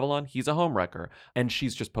to Willow Avalon, he's a homewrecker. And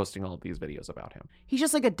she's just posting all of these videos about him. He's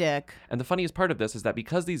just like a dick. And the funniest part of this is that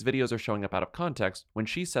because these videos are showing up out of context, when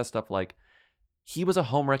she says stuff like, he was a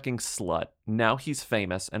homewrecking slut, now he's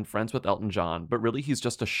famous and friends with Elton John, but really he's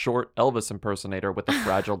just a short Elvis impersonator with a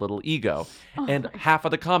fragile little ego. And half of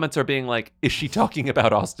the comments are being like, is she talking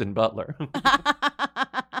about Austin Butler?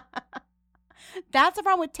 That's the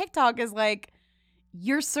problem with TikTok, is like,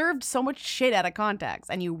 you're served so much shit out of context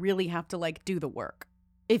and you really have to like do the work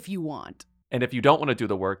if you want. And if you don't want to do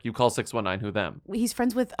the work, you call 619 who them. He's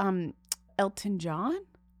friends with Elton John?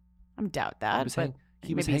 I doubt that.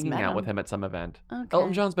 He was hanging out with him at some event. Okay.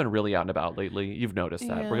 Elton John's been really out and about lately. You've noticed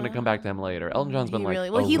that. We're going to come back to him later. Elton John's been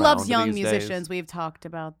he loves young these musicians. days. We've talked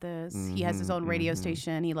about this. He has his own radio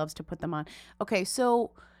station. He loves to put them on. Okay,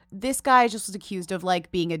 so this guy just was accused of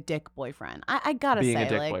like being a dick boyfriend. I gotta being say, a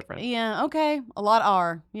dick like, boyfriend. Yeah, okay. A lot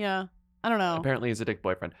are. Yeah. I don't know. Apparently he's a dick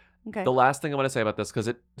boyfriend. Okay. The last thing I want to say about this,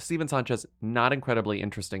 because Steven Sanchez, not incredibly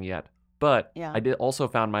interesting yet, but I did also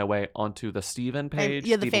found my way onto the Steven page.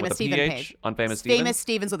 Yeah, the famous Steven page. On Famous Steven. Famous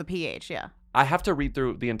Stevens with a PH, yeah. I have to read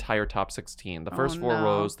through the entire top 16, the first 4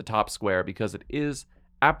 rows, the top square, because it is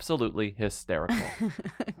absolutely hysterical.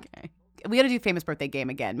 Okay. We got to do Famous Birthday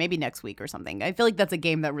Game again, maybe next week or something. I feel like that's a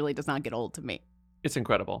game that really does not get old to me. It's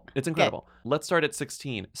incredible. It's incredible. Okay. Let's start at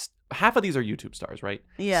 16. Half of these are YouTube stars, right?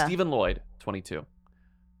 Yeah. Stephen Lloyd, 22.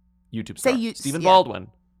 YouTube star. Stephen yeah. Baldwin,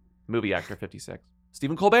 movie actor, 56.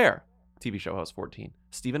 Stephen Colbert, TV show host, 14.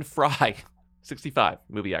 Stephen Fry, 65.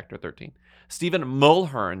 Movie actor, 13. Stephen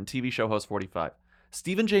Mulhern, TV show host, 45.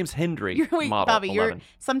 Stephen James Hendry, model, Bobby, 11.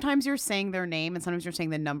 Sometimes you're saying their name and sometimes you're saying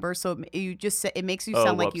the number, so it makes you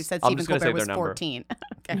sound like you said Stephen Colbert was 14.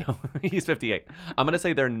 Okay. No, he's 58. I'm going to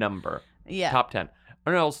say their number. Yeah. Top 10.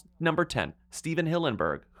 Or else, number 10, Stephen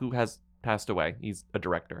Hillenberg, who has passed away. He's a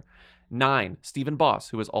director. 9, Stephen Boss,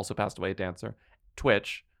 who has also passed away, a dancer.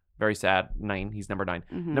 Twitch, very sad. 9, he's number 9.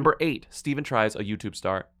 Mm-hmm. Number 8, Stephen Tries, a YouTube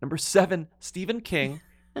star. Number 7, Stephen King,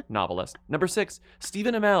 novelist. Number 6,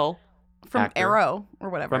 Stephen Amell, from actor, Arrow or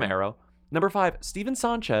whatever. From Arrow. Number 5, Stephen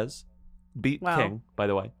Sanchez, beat King, by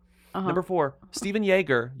the way. Uh-huh. Number 4, Stephen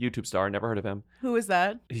Yeager, YouTube star. Never heard of him. Who is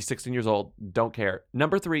that? He's 16 years old. Don't care.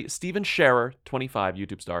 Number 3, Stephen Scherer, 25,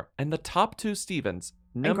 YouTube star. And the top 2 Stevens.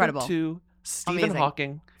 Number Incredible. 2, Stephen Amazing.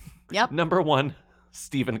 Hawking. Yep. Number 1,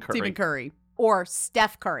 Stephen Curry. Stephen Curry. Or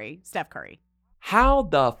Steph Curry. Steph Curry. How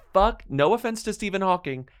the fuck, no offense to Stephen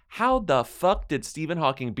Hawking, how the fuck did Stephen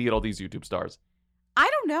Hawking beat all these YouTube stars? I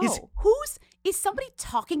don't know. Is somebody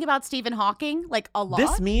talking about Stephen Hawking like a lot?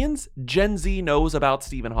 This means Gen Z knows about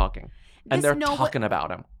Stephen Hawking. And they're talking about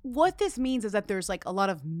him. What this means is that there's like a lot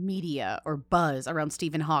of media or buzz around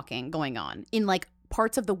Stephen Hawking going on in like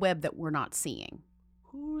parts of the web that we're not seeing.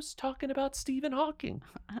 Who's talking about Stephen Hawking?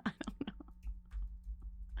 I don't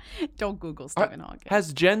know. Don't Google Stephen Hawking.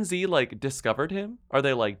 Has Gen Z like discovered him? Are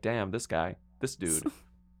they like, damn, this guy, this dude?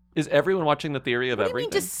 Is everyone watching The Theory of What Everything?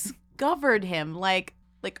 do you mean discovered him? Like,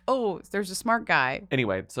 oh, there's a smart guy.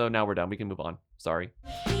 Anyway, so now we're done. We can move on. Sorry.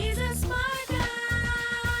 He's a smart guy.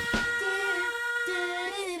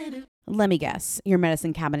 Let me guess. Your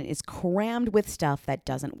medicine cabinet is crammed with stuff that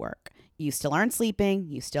doesn't work. You still aren't sleeping,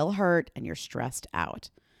 you still hurt, and you're stressed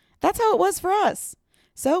out. That's how it was for us.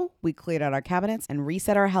 So we cleared out our cabinets and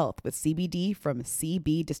reset our health with CBD from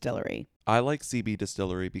CB Distillery. I like CB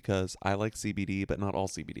Distillery because I like CBD, but not all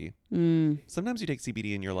CBD. Sometimes you take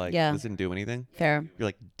CBD and you're like, this didn't do anything. Fair. You're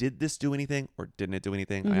like, did this do anything or didn't it do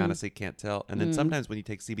anything? I honestly can't tell. And then sometimes when you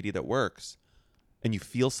take CBD that works and you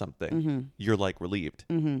feel something, you're like relieved.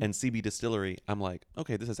 And CB Distillery, I'm like,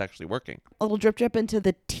 okay, this is actually working. A little drip into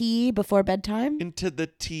the tea before bedtime. Into the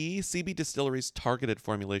tea, CB Distillery's targeted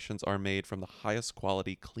formulations are made from the highest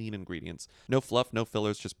quality, clean ingredients. No fluff, no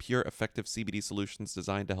fillers, just pure, effective CBD solutions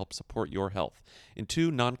designed to help support your health. In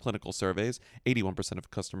 2 non-clinical surveys, 81%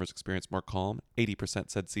 of customers experienced more calm,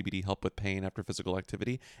 80% said CBD helped with pain after physical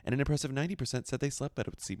activity, and an impressive 90% said they slept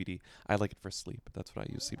better with CBD. I like it for sleep. That's what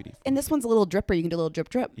I use CBD for. And this one's a little dripper. You can do a little drip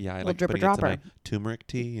drip. Yeah, I little like dripper putting it into dropper. my turmeric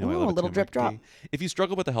tea. You know, I Ooh, love a little drip turmeric drop. tea. If you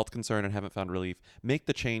struggle with a health concern and haven't found relief, make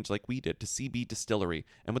the change like we did to CB Distillery.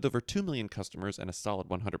 And with over 2 million customers and a solid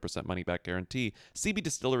 100% money back guarantee, CB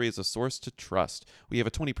Distillery is a source to trust. We have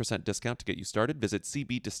a 20% discount to get you started. Visit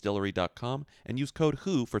cbdistillery.com and use code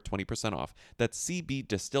WHO for 20% off. That's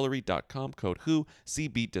cbdistillery.com, code WHO,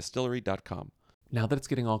 cbdistillery.com. Now that it's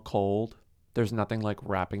getting all cold, there's nothing like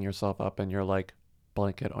wrapping yourself up in your like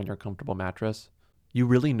blanket on your comfortable mattress. You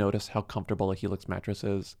really notice how comfortable a Helix mattress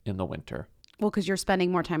is in the winter. Well, because you're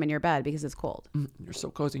spending more time in your bed because it's cold. You're so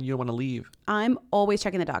cozy and you don't want to leave. I'm always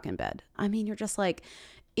checking the dock in bed. I mean, you're just like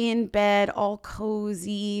in bed, all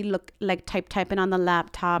cozy, look like typing on the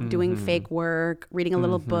laptop, doing fake work, reading a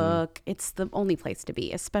little book. It's the only place to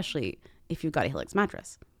be, especially if you've got a Helix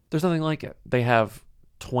mattress. There's nothing like it. They have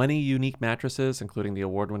 20 unique mattresses, including the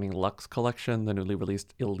award-winning Luxe collection, the newly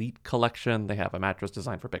released Elite collection. They have a mattress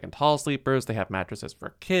designed for big and tall sleepers. They have mattresses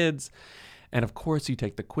for kids. And of course, you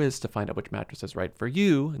take the quiz to find out which mattress is right for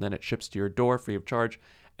you, and then it ships to your door free of charge.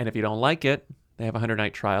 And if you don't like it, they have a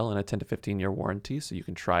 100-night trial and a 10 to 15-year warranty, so you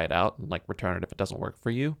can try it out and like return it if it doesn't work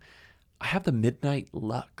for you. I have the Midnight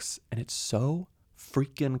Luxe, and it's so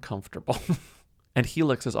freaking comfortable. And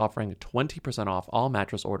Helix is offering 20% off all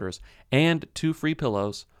mattress orders and 2 free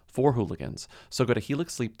pillows for hooligans. So go to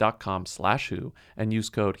helixsleep.com/who and use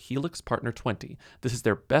code HelixPartner20. This is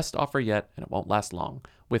their best offer yet, and it won't last long.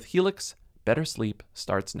 With Helix, better sleep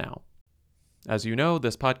starts now. As you know,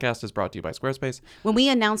 this podcast is brought to you by Squarespace. When we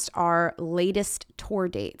announced our latest tour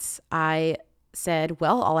dates, I said,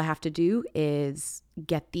 well, all I have to do is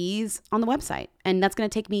get these on the website. And that's going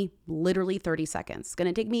to take me literally 30 seconds. It's going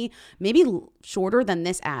to take me maybe shorter than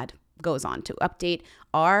this ad goes on to update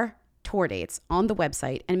our tour dates on the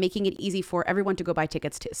website and making it easy for everyone to go buy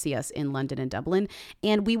tickets to see us in London and Dublin.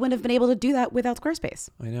 And we wouldn't have been able to do that without Squarespace.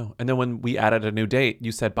 I know. And then when we added a new date,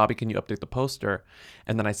 you said, Bobby, can you update the poster?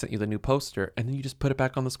 And then I sent you the new poster, and then you just put it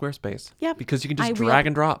back on the Squarespace. Yeah. Because you can just drag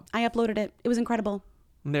and drop. I uploaded it. It was incredible.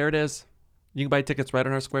 And there it is. You can buy tickets right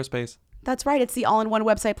on our Squarespace. That's right. It's the all-in-one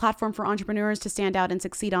website platform for entrepreneurs to stand out and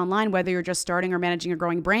succeed online. Whether you're just starting or managing a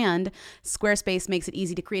growing brand, Squarespace makes it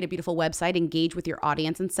easy to create a beautiful website, engage with your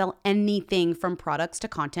audience, and sell anything from products to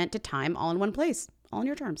content to time all in one place, all on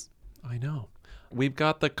your terms. I know. We've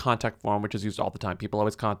got the contact form, which is used all the time. People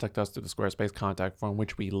always contact us through the Squarespace contact form,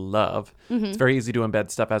 which we love. It's very easy to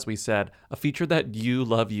embed stuff, as we said. A feature that you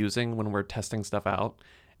love using when we're testing stuff out,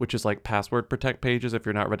 which is like password protect pages if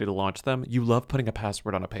you're not ready to launch them. You love putting a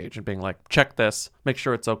password on a page and being like, check this, make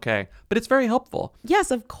sure it's okay. But it's very helpful. Yes,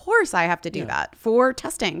 of course I have to do that for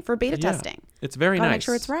testing, for beta testing. It's very Gotta nice. make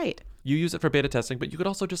sure it's right. You use it for beta testing, but you could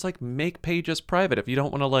also just like make pages private. If you don't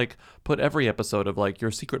want to like put every episode of like your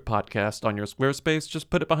secret podcast on your Squarespace, just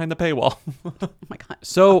put it behind the paywall. Oh my God.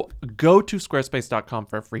 So go to squarespace.com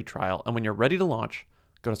for a free trial. And when you're ready to launch,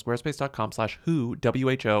 go to squarespace.com/who,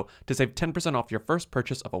 W-H-O, to save 10% off your first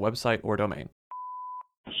purchase of a website or domain.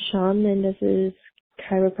 Shawn Mendes'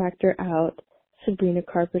 chiropractor out, Sabrina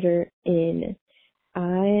Carpenter in.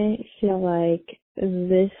 I feel like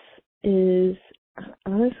this is,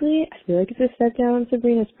 honestly, I feel like it's a step down on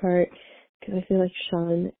Sabrina's part, because I feel like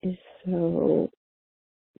Shawn is so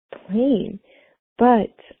plain.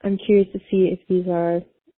 But I'm curious to see if these are,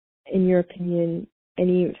 in your opinion,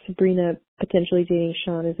 any Sabrina potentially dating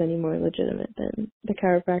Shawn is any more legitimate than the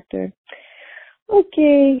chiropractor.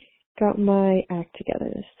 Okay, got my act together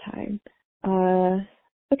this time.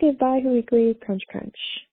 Okay, bye, Weekly. Crunch, crunch.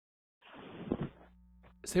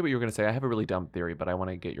 Say what you were going to say. I have a really dumb theory, but I want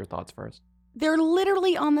to get your thoughts first. They're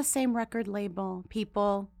literally on the same record label,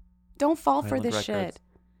 people. Don't fall for this shit.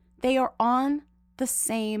 They are on the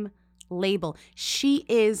same label. She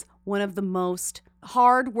is one of the most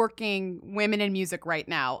hardworking women in music right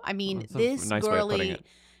now. I mean, this nice way of putting girlie, it.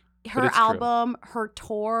 her album, her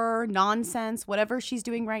tour, Nonsense, whatever she's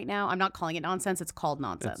doing right now. I'm not calling it nonsense. It's called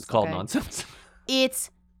Nonsense. It's called Nonsense.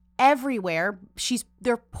 It's everywhere.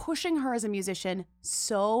 They're pushing her as a musician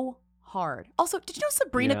so hard. Also, did you know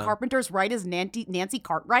Sabrina Carpenter's right is Nancy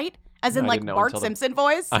Cartwright? As in like Bart Simpson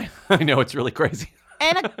voice? I know, it's really crazy.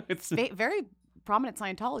 And it's very prominent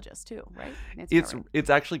Scientologist too, right? It's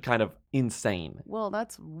actually kind of insane. Well,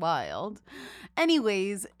 that's wild.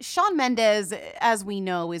 Anyways, Shawn Mendes, as we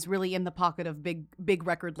know, is really in the pocket of big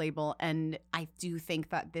record label, and I do think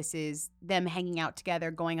that this is them hanging out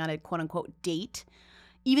together, going on a quote unquote date.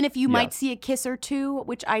 Even if you might see a kiss or two,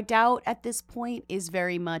 which I doubt at this point, is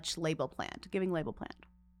very much label planned, giving label planned.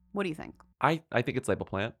 What do you think? I think it's label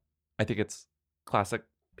plant. I think it's classic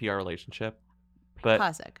PR relationship. But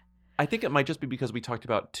classic. I think it might just be because we talked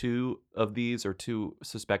about two of these or two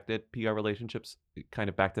suspected PR relationships kind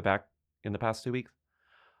of back to back in the past 2 weeks.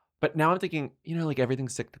 But now I'm thinking, like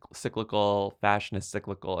everything's cyclical, fashion is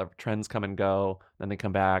cyclical, trends come and go, then they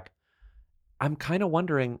come back. I'm kind of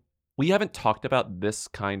wondering, we haven't talked about this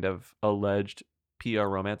kind of alleged PR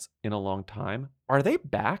romance in a long time. Are they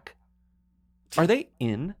back? Are they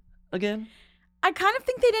in again? I kind of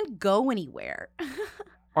think they didn't go anywhere.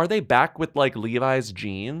 Are they back with like Levi's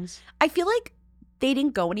jeans? I feel like they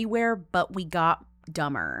didn't go anywhere, but we got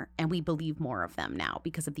dumber and we believe more of them now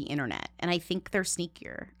because of the internet. And I think they're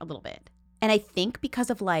sneakier a little bit. And I think because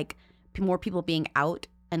of like more people being out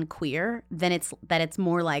and queer, then it's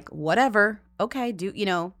more like, whatever, okay,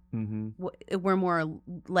 we're more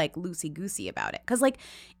like loosey-goosey about it. Because like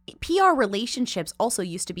PR relationships also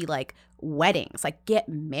used to be like weddings, like get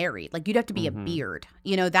married, like you'd have to be a beard,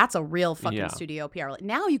 that's a real fucking studio PR.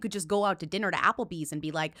 Now you could just go out to dinner to Applebee's and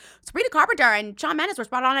be like, Sabrina Carpenter and Shawn Mendes were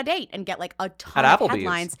spotted on a date, and get like a ton of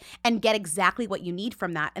headlines and get exactly what you need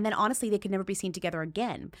from that. And then honestly, they could never be seen together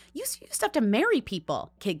again. You used to have to marry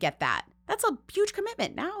people to get that. That's a huge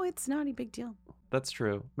commitment. Now it's not a big deal. That's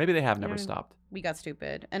true. Maybe they have never stopped. We got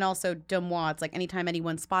stupid. And also Demois, it's like anytime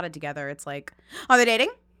anyone's spotted together, it's like, are they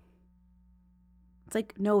dating? It's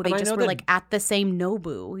like, no, they just were like at the same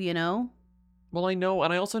Nobu, Well, I know,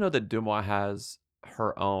 and I also know that Demois has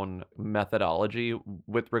her own methodology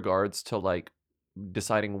with regards to like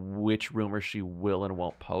deciding which rumors she will and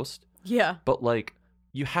won't post. Yeah. But like,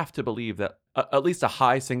 you have to believe that at least a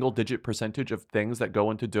high single-digit percentage of things that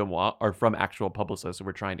go into Demois are from actual publicists who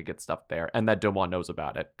are trying to get stuff there, and that Demois knows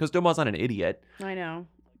about it. Because Demois not an idiot. I know.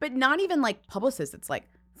 But not even like publicists. It's like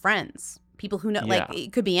friends. People who know, like,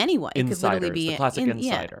 it could be anyone. It Insiders, could literally be the classic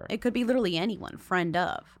insider. It could be literally anyone, friend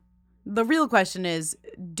of. The real question is,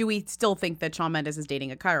 do we still think that Shawn Mendes is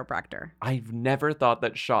dating a chiropractor? I've never thought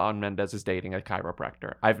that Shawn Mendes is dating a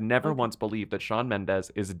chiropractor. I've never once believed that Shawn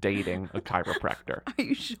Mendes is dating a chiropractor. Are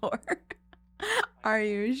you sure? Are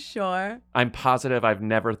you sure? I'm positive I've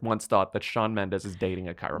never once thought that Shawn Mendes is dating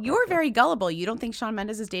a chiropractor. You're very gullible. You don't think Shawn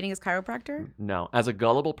Mendes is dating his chiropractor? No. As a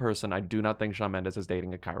gullible person, I do not think Shawn Mendes is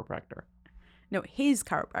dating a chiropractor. No, his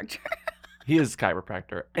chiropractor. He is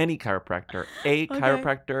chiropractor. Any chiropractor.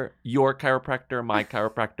 Chiropractor, your chiropractor, my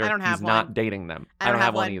chiropractor. I don't have He's not one. dating them. I don't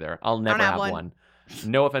have one one either. I'll never have one.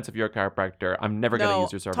 No offense if you're a chiropractor. I'm never going to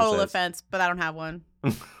use your services. Total offense, but I don't have one.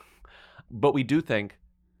 But we do think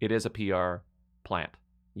it is a PR plant.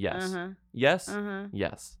 Yes. Yes?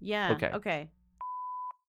 Yes. Yeah. Okay.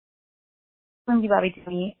 Lindsay Bobby to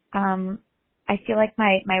me. I feel like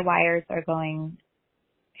my wires are going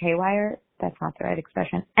haywire. That's not the right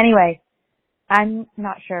expression. Anyway, I'm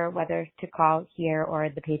not sure whether to call here or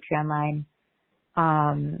the Patreon line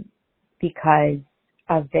because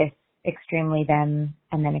of this extremely them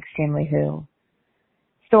and then extremely who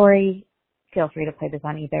story. Feel free to play this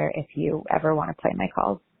on either if you ever want to play my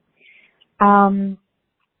calls.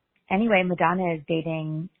 Anyway, Madonna is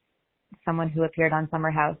dating someone who appeared on Summer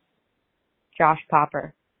House, Josh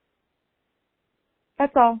Popper.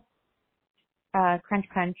 That's all. Crunch,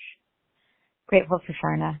 crunch. Grateful for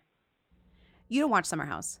Sharna. You don't watch Summer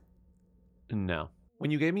House? No. When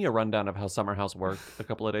you gave me a rundown of how Summer House worked a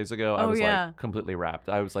couple of days ago, I was like completely wrapped.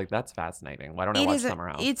 I was like, that's fascinating. Why don't I watch Summer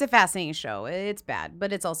House? It's a fascinating show. It's bad,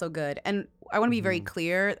 but it's also good. And I want to be very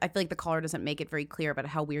clear. I feel like the caller doesn't make it very clear about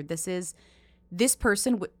how weird this is. This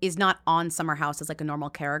person is not on Summer House as like a normal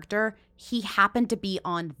character. He happened to be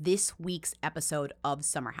on this week's episode of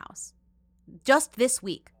Summer House. Just this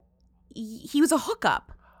week. He was a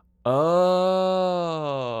hookup.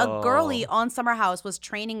 Oh. A girlie on Summer House was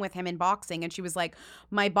training with him in boxing, and she was like,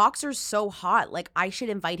 my boxer's so hot, like I should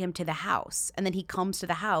invite him to the house. And then he comes to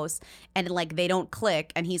the house and like they don't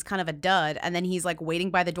click and he's kind of a dud. And then he's like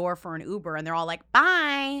waiting by the door for an Uber and they're all like,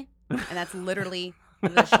 bye. And that's literally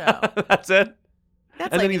the show. That's it?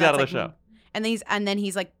 That's and then he's out of the show. And then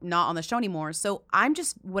he's like not on the show anymore. So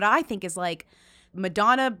what I think is like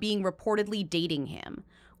Madonna being reportedly dating him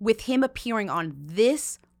with him appearing on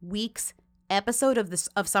this week's episode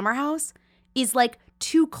of Summer House is like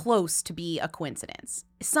too close to be a coincidence.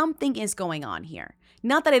 Something is going on here.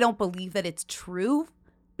 Not that I don't believe that it's true,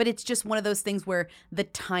 but it's just one of those things where the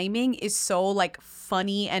timing is so like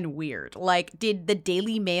funny and weird. Like, did the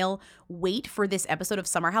Daily Mail wait for this episode of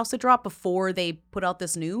Summer House to drop before they put out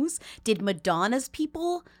this news? Did Madonna's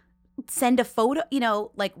people send a photo,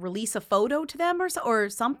 like release a photo to them or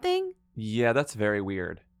something? Yeah, that's very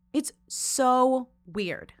weird. It's so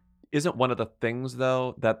weird. Isn't one of the things,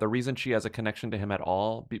 though, that the reason she has a connection to him at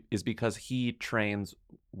all is because he trains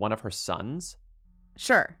one of her sons?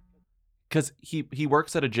 Sure. Because he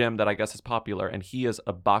works at a gym that I guess is popular, and he is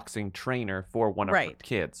a boxing trainer for one of her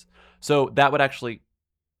kids. So that would actually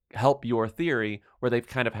help your theory where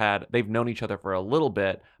they've known each other for a little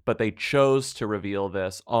bit, but they chose to reveal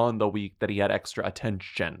this on the week that he had extra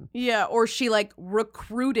attention. Yeah, or she like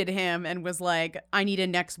recruited him and was like, I need a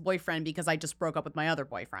next boyfriend because I just broke up with my other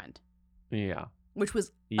boyfriend. Yeah. Which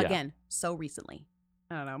was, Yeah. again, so recently.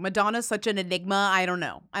 I don't know. Madonna's such an enigma. I don't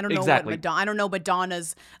know. I don't know Exactly. I don't know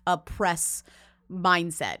Madonna's press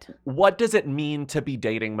mindset. What does it mean to be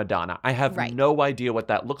dating Madonna? I have Right. no idea what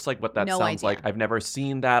that looks like, what that No sounds idea. like. I've never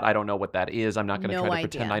seen that. I don't know what that is. I'm not going to No try to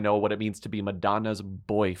pretend idea. I know what it means to be Madonna's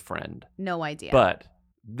boyfriend. No idea. But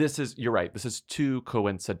you're right. This is too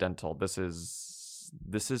coincidental. This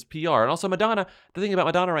is PR. And also Madonna, the thing about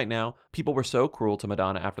Madonna right now, people were so cruel to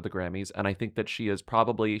Madonna after the Grammys. And I think that she is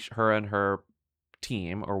probably, her and her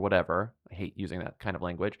team or whatever, I hate using that kind of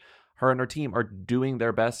language, her and her team are doing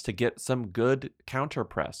their best to get some good counter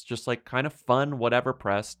press, just like kind of fun, whatever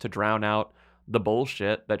press to drown out the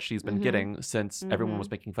bullshit that she's been Mhm. getting since everyone Mhm.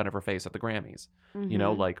 was making fun of her face at the Grammys. You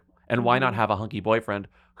know, Mhm. like, and why not Mhm. have a hunky boyfriend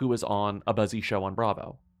who was on a buzzy show on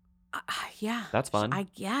Bravo? Yeah. That's fun. I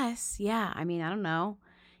guess. Yeah. I mean, I don't know.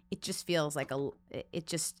 It just feels like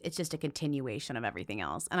it's just a continuation of everything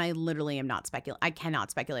else. And I literally am not I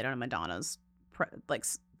cannot speculate on Madonna's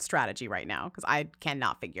strategy right now because I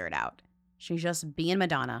cannot figure it out. She's just being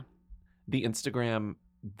Madonna. The Instagram,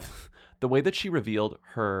 the way that she revealed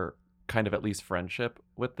her kind of at least friendship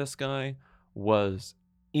with this guy was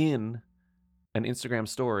in an Instagram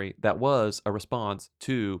story that was a response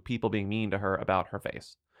to people being mean to her about her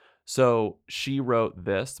face. So she wrote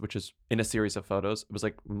this, which is in a series of photos. It was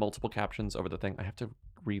like multiple captions over the thing. I have to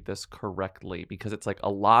read this correctly because it's like a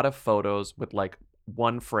lot of photos with like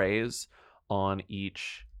one phrase on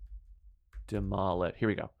each. Demolish. Here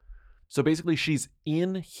we go. So basically she's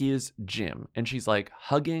in his gym and she's like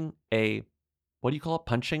hugging a, what do you call it?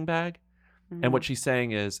 Punching bag? And what she's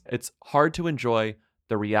saying is it's hard to enjoy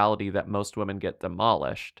the reality that most women get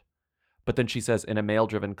demolished. But then she says in a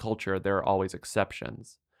male-driven culture, there are always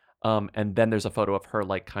exceptions. And then there's a photo of her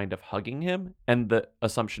like kind of hugging him. And the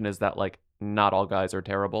assumption is that like not all guys are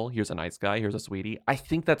terrible. Here's a nice guy. Here's a sweetie. I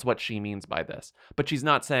think that's what she means by this. But she's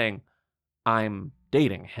not saying I'm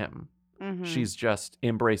dating him. Mhm. She's just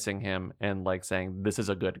embracing him and like saying this is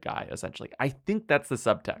a good guy, essentially. I think that's the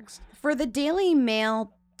subtext. For the Daily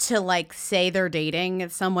Mail to like say they're dating,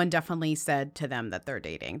 someone definitely said to them that they're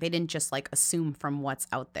dating. They didn't just like assume from what's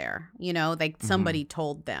out there. You know, like somebody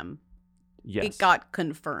told them. Yes. It got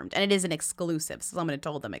confirmed. And it is an exclusive. So someone had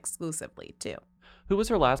told them exclusively too. Who was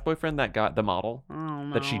her last boyfriend that got the model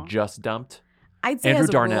that she just dumped? I'd say Andrew as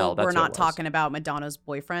a Darnell. rule, That's we're who it not was. talking about Madonna's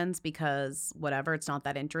boyfriends because whatever, it's not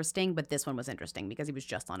that interesting. But this one was interesting because he was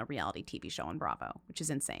just on a reality TV show on Bravo, which is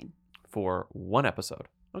insane. For one episode.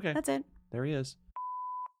 Okay. That's it. There he is.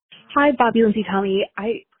 Hi, Bobby, Lindsay, Tommy.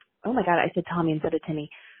 Oh my God, I said Tommy instead of Timmy.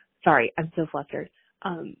 Sorry, I'm so flustered.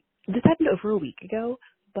 This happened over a week ago,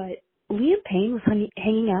 but Liam Payne was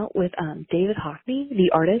hanging out with David Hockney, the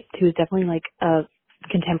artist, who is definitely like a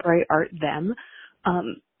contemporary art them.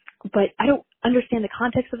 But I don't understand the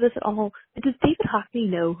context of this at all. Does David Hockney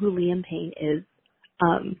know who Liam Payne is?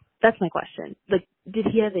 That's my question. Like, did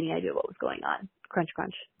he have any idea what was going on? Crunch,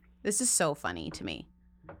 crunch. This is so funny to me.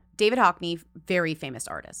 David Hockney, very famous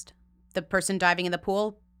artist. The person diving in the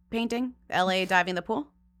pool painting, LA diving in the pool.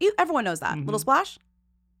 Everyone knows that. Little splash?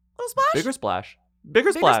 Little splash? Bigger splash.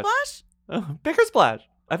 Bigger splash. Bigger splash.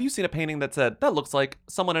 Have you seen a painting that said, that looks like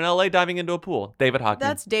someone in LA diving into a pool? David Hockney.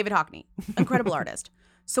 That's David Hockney. Incredible artist.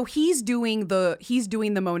 So he's doing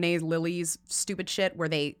the Monet Lilies stupid shit where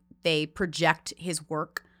they project his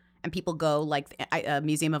work and people go like a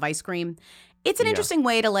museum of ice cream. It's an interesting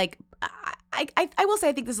way to like I will say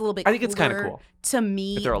I think this is a little bit I think it's kind of cooler cool to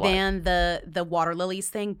me if they're alive. than the water lilies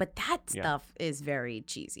thing, but that stuff is very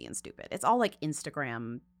cheesy and stupid. It's all like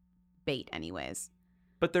Instagram bait anyways.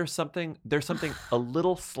 But there's something a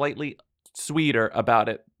little slightly sweeter about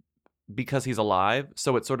it because he's alive.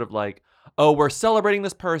 So it's sort of like, oh, we're celebrating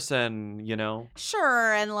this person, you know?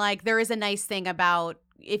 Sure, and like there is a nice thing about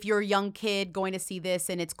if you're a young kid going to see this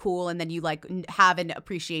and it's cool and then you like have an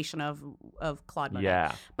appreciation of Claude Monet.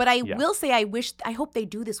 Yeah. But I will say I hope they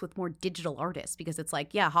do this with more digital artists because it's like,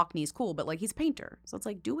 yeah, Hockney's cool, but like he's a painter. So it's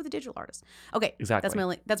like do it with a digital artist. Okay.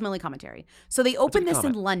 Exactly. That's my only commentary. So they opened this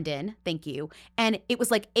in London, thank you. And it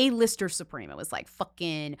was like A-lister supreme. It was like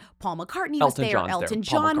fucking Paul McCartney was Elton there, John's Elton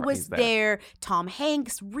there. Paul John was McCartney's there, Tom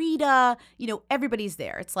Hanks, Rita, everybody's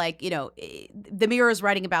there. It's like, the Mirror is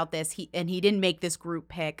writing about this. He didn't make this group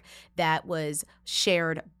pick that was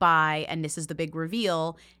shared by, and this is the big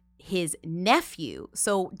reveal, his nephew.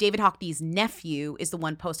 So David Hockney's nephew is the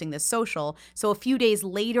one posting this social. So a few days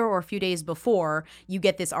later or a few days before, you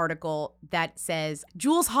get this article that says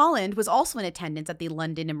Jules Holland was also in attendance at the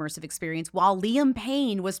London Immersive Experience while Liam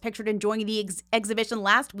Payne was pictured enjoying the exhibition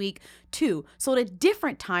last week too. So at a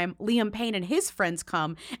different time, Liam Payne and his friends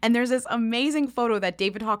come, and there's this amazing photo that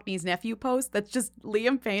David Hockney's nephew posts that's just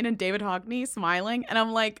Liam Payne and David Hockney smiling, and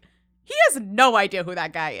I'm like, he has no idea who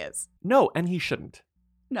that guy is. No, and he shouldn't.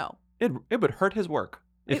 No. It would hurt his work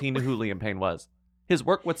if he knew who Liam Payne was. His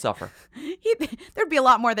work would suffer. There'd be a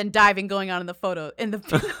lot more than diving going on in the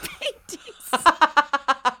paintings.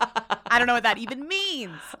 I don't know what that even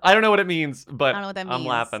means. I don't know what it means, but I don't know what that means. I'm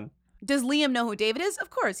laughing. Does Liam know who David is? Of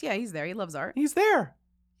course. Yeah, he's there. He loves art. He's there.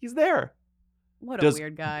 He's there. What a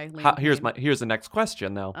weird guy. Here's the next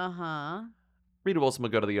question, though. Uh-huh. Rita Wilson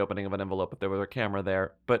would go to the opening of an envelope if there was a camera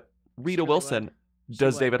there, but Rita Wilson,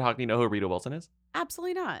 does David Hockney know who Rita Wilson is?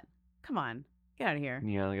 Absolutely not. Come on. Get out of here.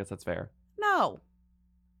 Yeah, I guess that's fair. No.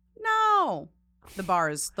 The bar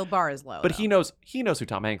is low. But though. he knows who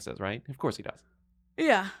Tom Hanks is, right? Of course he does.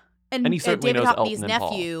 Yeah. And he certainly David knows Hockney's Elton and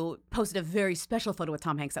Paul. nephew posted a very special photo with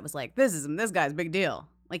Tom Hanks that was like, this guy's a big deal.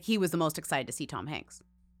 Like, he was the most excited to see Tom Hanks.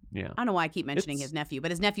 Yeah. I don't know why I keep mentioning his nephew, but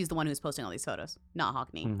his nephew's the one who's posting all these photos, not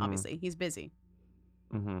Hockney, obviously. He's busy.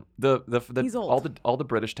 Mm-hmm. He's old. All the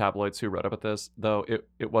British tabloids who wrote about this, though,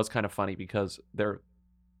 it was kind of funny because they're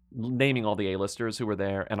naming all the A-listers who were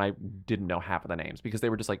there, and I didn't know half of the names because they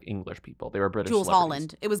were just like English people. They were British Jules celebrities.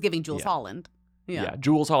 Holland. It was giving Jules Holland. Yeah.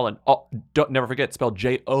 Jules Holland. Oh, don't never forget, spelled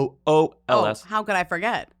Jools. Oh, how could I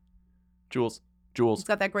forget? Jules. He's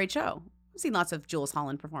got that great show. I've seen lots of Jules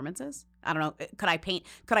Holland performances. I don't know. Could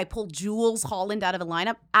I pull Jules Holland out of a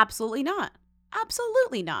lineup? Absolutely not.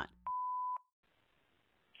 Absolutely not.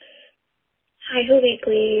 Hi, Who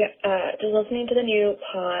Weekly. Just listening to the new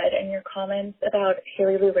pod and your comments about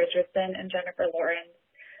Haley Lou Richardson and Jennifer Lawrence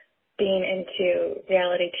being into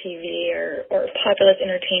reality TV or populist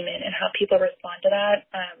entertainment and how people respond to that.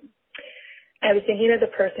 I was thinking of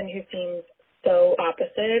the person who seems so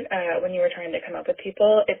opposite when you were trying to come up with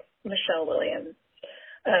people. It's Michelle Williams.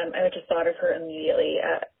 I just thought of her immediately.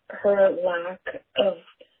 Her lack of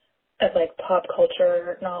like pop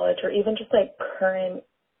culture knowledge or even just like current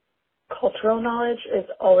cultural knowledge has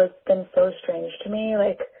always been so strange to me.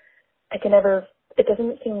 Like, it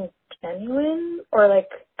doesn't seem genuine or like,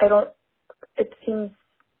 it seems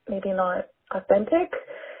maybe not authentic.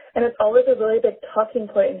 And it's always a really big talking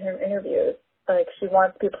point in her interviews. Like, she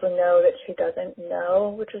wants people to know that she doesn't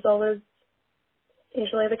know, which is always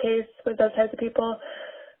usually the case with those types of people.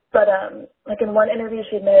 But, like in one interview,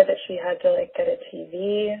 she admitted that she had to like get a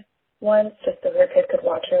TV once just so her kid could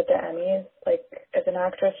watch her at the Emmys. Like, as an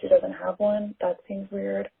actress, she doesn't have one. That seems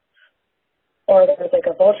weird. Or there was like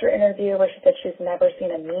a Vulture interview where she said she's never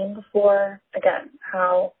seen a meme before. Again,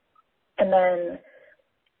 how? And then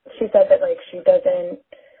she said that like she doesn't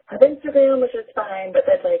have Instagram, which is fine, but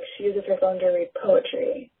that like she uses her phone to read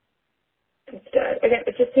poetry instead. Again,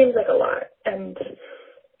 it just seems like a lot. And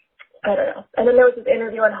I don't know. And then there was this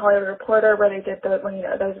interview on Hollywood Reporter where they did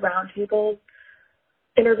those round tables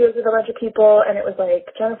interviews with a bunch of people, and it was like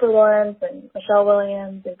Jennifer Lawrence and Michelle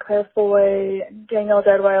Williams and Claire Foy and Danielle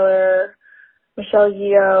Deadweiler, Michelle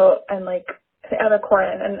Yeoh, and like Emma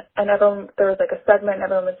Corrin, and everyone, there was like a segment and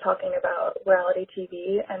everyone was talking about reality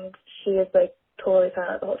TV, and she is like totally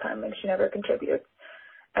silent the whole time, like she never contributes.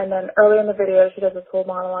 And then earlier in the video, she does this whole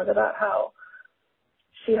monologue about how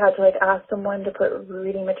she had to like ask someone to put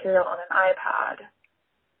reading material on an iPad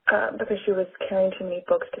because she was carrying too many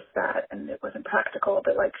books to set and it wasn't practical,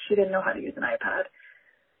 but like she didn't know how to use an iPad.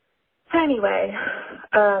 Anyway,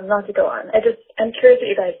 not to go on. I'm curious what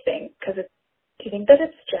you guys think, because do you think that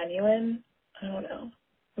it's genuine? I don't know.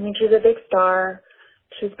 I mean, she's a big star.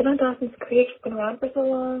 She's been on Dawson's Creek. She's been around for so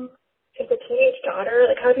long. She has a teenage daughter.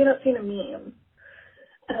 Like, how have you not seen a meme?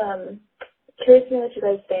 Curious to know what you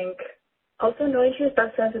guys think. Also, knowing she was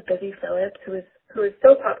best friends with Busy Phillips, who is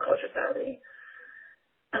so pop culture savvy.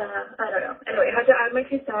 I don't know. Anyway, I had to add my 2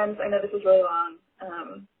 cents. I know this is really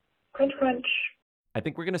long. Crunch, crunch. I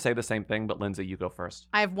think we're going to say the same thing, but Lindsay, you go first.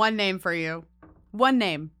 I have one name for you. One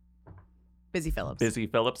name. Busy Phillips. Busy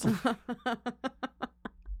Phillips.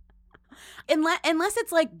 Unless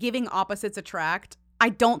it's like giving opposites attract, I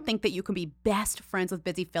don't think that you can be best friends with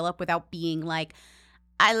Busy Phillips without being like,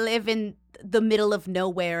 I live in the middle of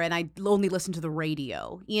nowhere and I only listen to the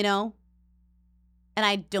radio, you know? And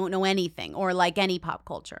I don't know anything or like any pop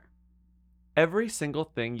culture. Every single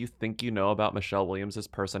thing you think you know about Michelle Williams'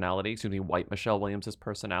 personality, white Michelle Williams'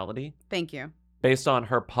 personality. Thank you. Based on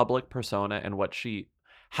her public persona and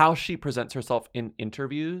how she presents herself in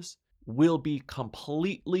interviews will be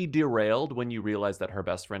completely derailed when you realize that her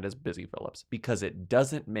best friend is Busy Phillips, because it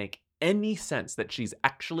doesn't make any sense that she's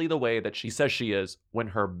actually the way that she says she is when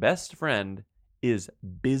her best friend is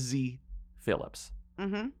Busy Phillips.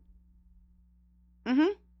 Mm-hmm. Mm-hmm.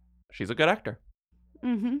 She's a good actor.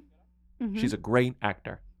 Mm-hmm. Mm-hmm. She's a great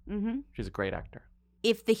actor. Mm-hmm. She's a great actor.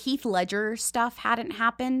 If the Heath Ledger stuff hadn't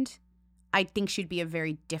happened, I think she'd be a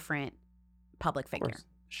very different public figure.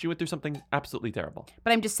 She went through something absolutely terrible.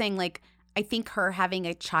 But I'm just saying, like, I think her having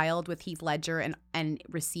a child with Heath Ledger and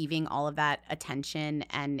receiving all of that attention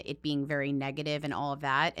and it being very negative and all of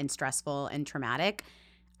that and stressful and traumatic,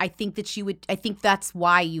 I think that's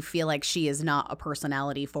why you feel like she is not a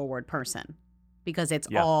personality forward person, because it's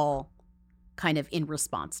all kind of in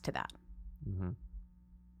response to that. Mm-hmm.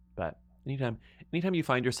 But anytime you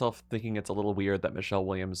find yourself thinking it's a little weird that Michelle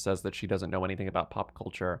Williams says that she doesn't know anything about pop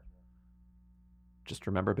culture, just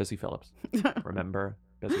remember Busy Phillips. Remember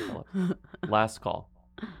Busy Phillips. Last call.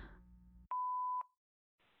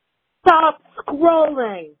 Stop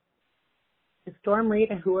scrolling! It's Storm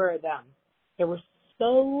Reid and Who Are Them? They were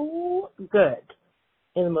so good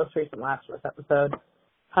in the most recent Last of Us episode.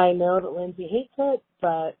 I know that Lindsay hates it,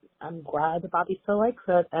 but I'm glad that Bobby still likes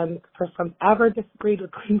it, and it's the first time I've ever disagreed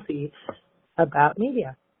with Lindsay about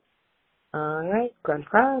media. All right, crunch,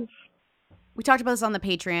 crunch. We talked about this on the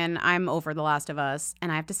Patreon. I'm over The Last of Us,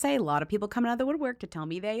 and I have to say, a lot of people coming out of the woodwork to tell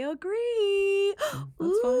me they agree. That's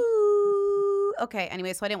Ooh. Okay,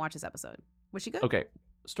 anyway, so I didn't watch this episode. Was she good? Okay,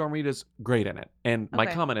 Storm Reid is great in it. And my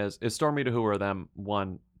Okay. comment is Storm Reid a Who Are Them?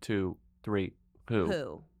 1, 2, 3, who?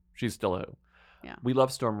 Who? She's still a who. Yeah. We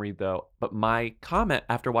love Storm Reid, though. But my comment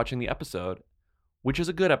after watching the episode, which is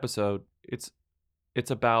a good episode, it's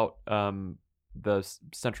about the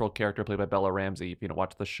central character played by Bella Ramsey. If you don't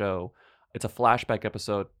watch the show, it's a flashback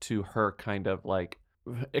episode to her kind of like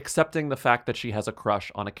accepting the fact that she has a crush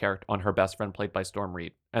on a character, on her best friend played by Storm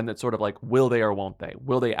Reid. And it's sort of like, will they or won't they?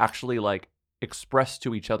 Will they actually like express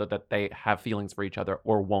to each other that they have feelings for each other,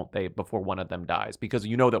 or won't they before one of them dies? Because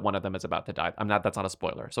you know that one of them is about to die. That's not a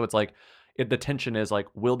spoiler. So it's like, the tension is like,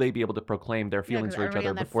 will they be able to proclaim their feelings for each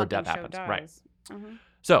other before death happens? Right. Mm-hmm.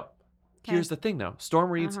 So here's the thing though. Storm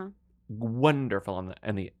Reid's Uh-huh. wonderful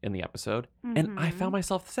in the episode. And I found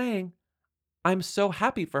myself saying, I'm so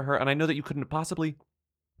happy for her. And I know that you couldn't have possibly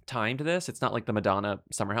timed this. It's not like the Madonna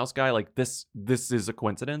Summer House guy. Like this is a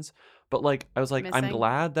coincidence. But like, I was like, I'm Missing.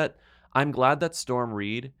 glad that Storm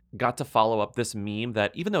Reid got to follow up this meme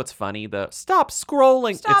that, even though it's funny, the stop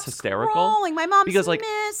scrolling, Stop it's hysterical. scrolling. My mom's because like,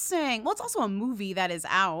 missing. Well, it's also a movie that is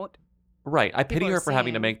out. right. I pity People are her for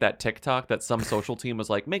having to saying. make that TikTok that some social team was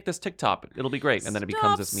like, make this TikTok. It'll be great. And then it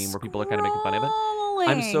becomes this meme where people are kind of making fun of it.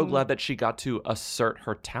 I'm so Scrolling. glad that she got to assert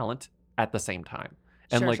her talent at the same time.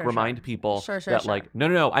 And Sure, like sure, remind sure. people Sure, that sure. like,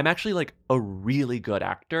 no, I'm actually like a really good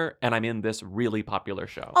actor and I'm in this really popular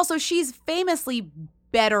show. Also, she's famously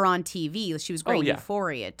better on TV. She was great in yeah.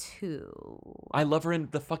 Euphoria too. I love her in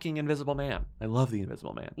The fucking Invisible Man. I love The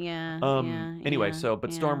Invisible Man. Yeah. Anyway,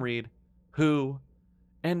 Storm Reid, who,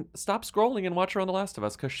 and stop scrolling and watch her on The Last of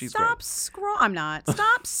Us because she's Stop great. I'm not.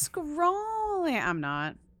 Stop scrolling. I'm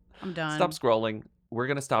not. I'm done. Stop scrolling. We're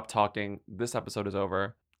going to stop talking. This episode is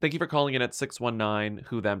over. Thank you for calling in at 619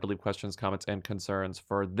 Who Them to leave questions, comments, and concerns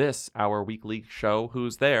for this, our weekly show,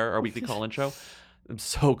 Who's There, our weekly call-in show. I'm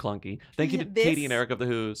so clunky. Thank you to Katie and Eric of the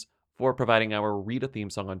Who's for providing our Read a Theme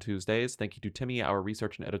song on Tuesdays. Thank you to Timmy, our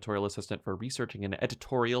research and editorial assistant, for researching and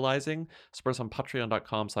editorializing. Support us on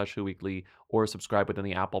patreon.com/whoweekly or subscribe within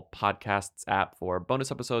the Apple Podcasts app for bonus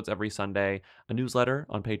episodes every Sunday. A newsletter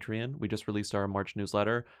on Patreon. We just released our March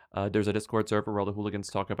newsletter. There's a Discord server where all the hooligans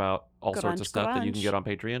talk about all sorts of stuff that you can get on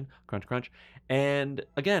Patreon. Crunch, crunch. And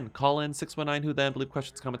again, call in 619 Who Them, leave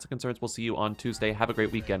questions, comments, and concerns. We'll see you on Tuesday. Have a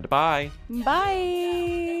great weekend. Bye. Bye.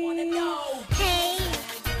 Hey.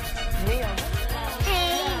 Mia.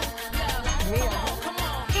 Mia.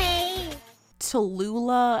 Hey.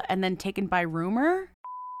 Tallulah and then taken by rumor.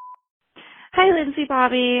 Hi, Lindsay,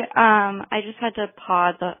 Bobby. I just had to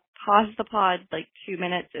pause the pod like 2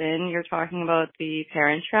 minutes in. You're talking about the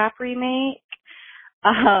Parent Trap remake.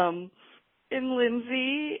 And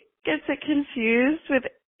Lindsay gets it confused with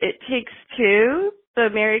It Takes Two, the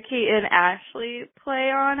Mary-Kate and Ashley play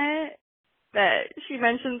on it. That she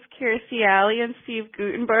mentions Kirstie Alley and Steve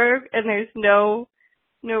Guttenberg, and there's no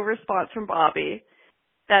response from Bobby.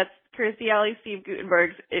 That's Kirstie Alley, Steve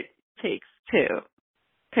Guttenberg's It Takes Two.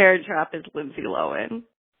 Parent Trap is Lindsay Lohan.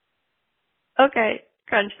 Okay,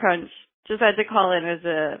 crunch, crunch. Just had to call in as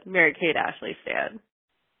a Mary-Kate Ashley stan.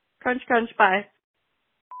 Crunch, crunch, bye.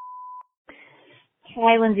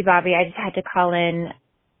 Hi, Lindsay, Bobby. I just had to call in.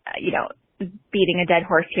 beating a dead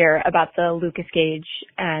horse here about the Lucas Gage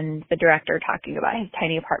and the director talking about his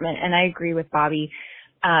tiny apartment. And I agree with Bobby.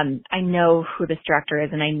 I know who this director is,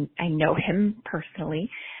 and I know him personally.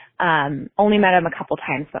 Only met him a couple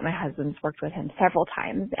times, but my husband's worked with him several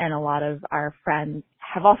times, and a lot of our friends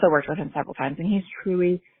have also worked with him several times, and he's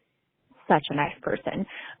truly such a nice person.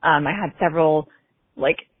 I had several,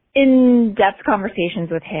 like, in-depth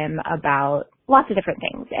conversations with him about lots of different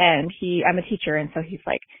things, and I'm a teacher, and so he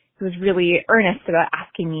was really earnest about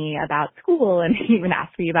asking me about school, and he even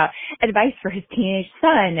asked me about advice for his teenage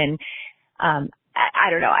son, and I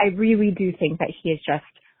don't know, I really do think that he is just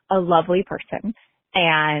a lovely person.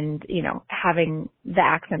 And, you know, having the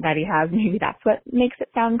accent that he has, maybe that's what makes it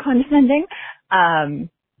sound condescending.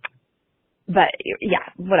 But yeah,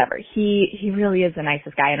 whatever. He really is the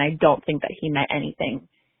nicest guy, and I don't think that he meant anything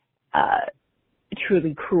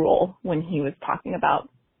truly cruel when he was talking about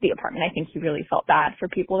the apartment. I think he really felt bad for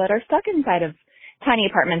people that are stuck inside of tiny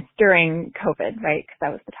apartments during COVID, right? Because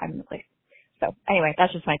that was the time and the place. So anyway,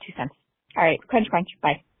 that's just my 2 cents. All right, crunch, crunch.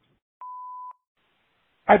 Bye.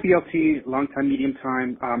 Hi, BLT, long time, medium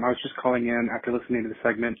time. I was just calling in after listening to the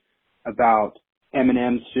segment about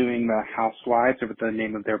Eminem suing the Housewives over the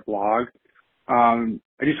name of their blog. I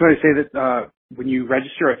just want to say that when you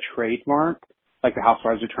register a trademark, like the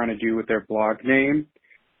Housewives are trying to do with their blog name,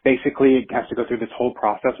 basically it has to go through this whole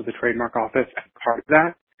process with the trademark office. And part of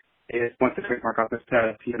that is once the trademark office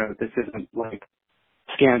says, you know, this isn't like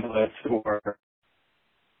scandalous or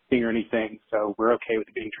anything, so we're okay with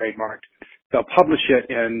it being trademarked, they'll publish it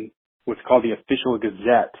in what's called the Official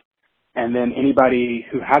Gazette. And then anybody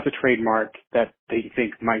who has a trademark that they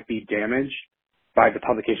think might be damaged by the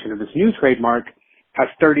publication of this new trademark has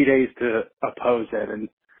 30 days to oppose it and,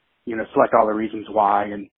 you know, select all the reasons why.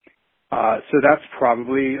 And so that's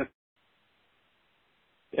probably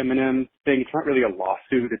Eminem thing. It's not really a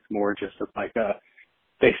lawsuit. It's more just like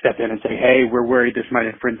they step in and say, hey, we're worried this might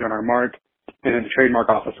infringe on our mark. And then the trademark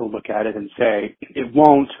office will look at it and say it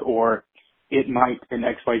won't, or it might in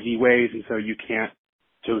XYZ ways, and so you can't,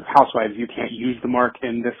 so Housewives, you can't use the mark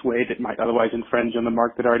in this way that might otherwise infringe on the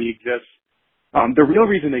mark that already exists. The real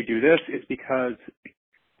reason they do this is because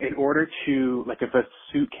in order to, like if a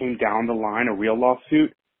suit came down the line, a real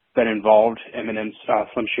lawsuit that involved Eminem's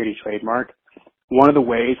Slim Shady trademark, one of the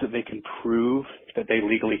ways that they can prove that they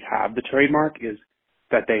legally have the trademark is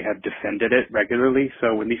that they have defended it regularly.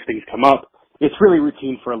 So when these things come up, it's really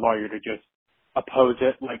routine for a lawyer to just oppose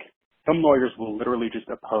it. Like some lawyers will literally just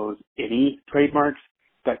oppose any trademarks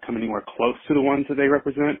that come anywhere close to the ones that they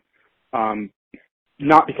represent.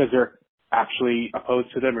 Not because they're actually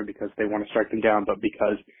opposed to them or because they want to strike them down, but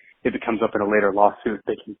because if it comes up in a later lawsuit,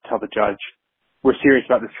 they can tell the judge, we're serious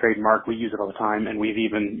about this trademark, we use it all the time, and we've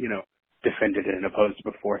even, you know, defended it and opposed it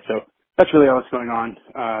before. So that's really all that's going on.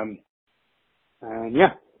 And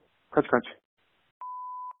yeah, crunch, crunch.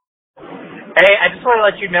 Hey, I just want to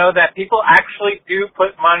let you know that people actually do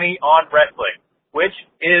put money on wrestling, which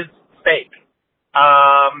is fake.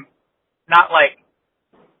 Not like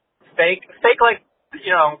fake like,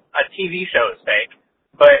 you know, a TV show is fake,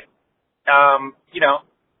 but, you know,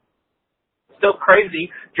 still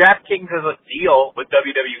crazy. DraftKings has a deal with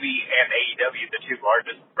WWE and AEW, the two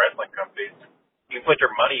largest wrestling companies. You can put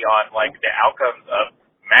your money on, like, the outcomes of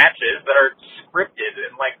matches that are scripted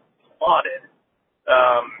and, like, plotted.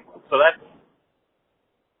 So that's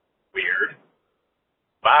weird.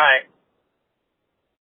 Bye.